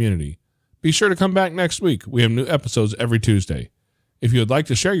family and community. Be sure to come back next week. We have new episodes every Tuesday. If you would like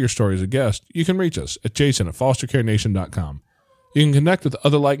to share your story as a guest, you can reach us at jason@fostercarenation.com. You can connect with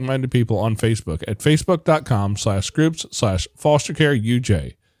other like-minded people on Facebook at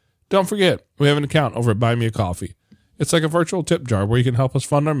facebook.com/groups/fostercareuj. Don't forget, we have an account over at Buy Me a Coffee. It's like a virtual tip jar where you can help us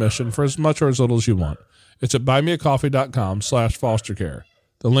fund our mission for as much or as little as you want. It's at buymeacoffee.com/fostercare.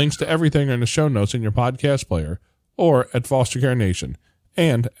 The links to everything are in the show notes in your podcast player or at Foster Care Nation.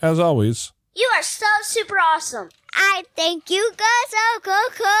 And, as always, You are so super awesome. I think you guys so cool.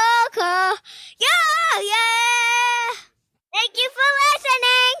 Yeah. Thank you for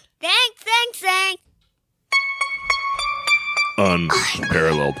listening. Thanks.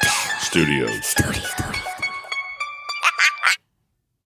 Unparalleled Studios.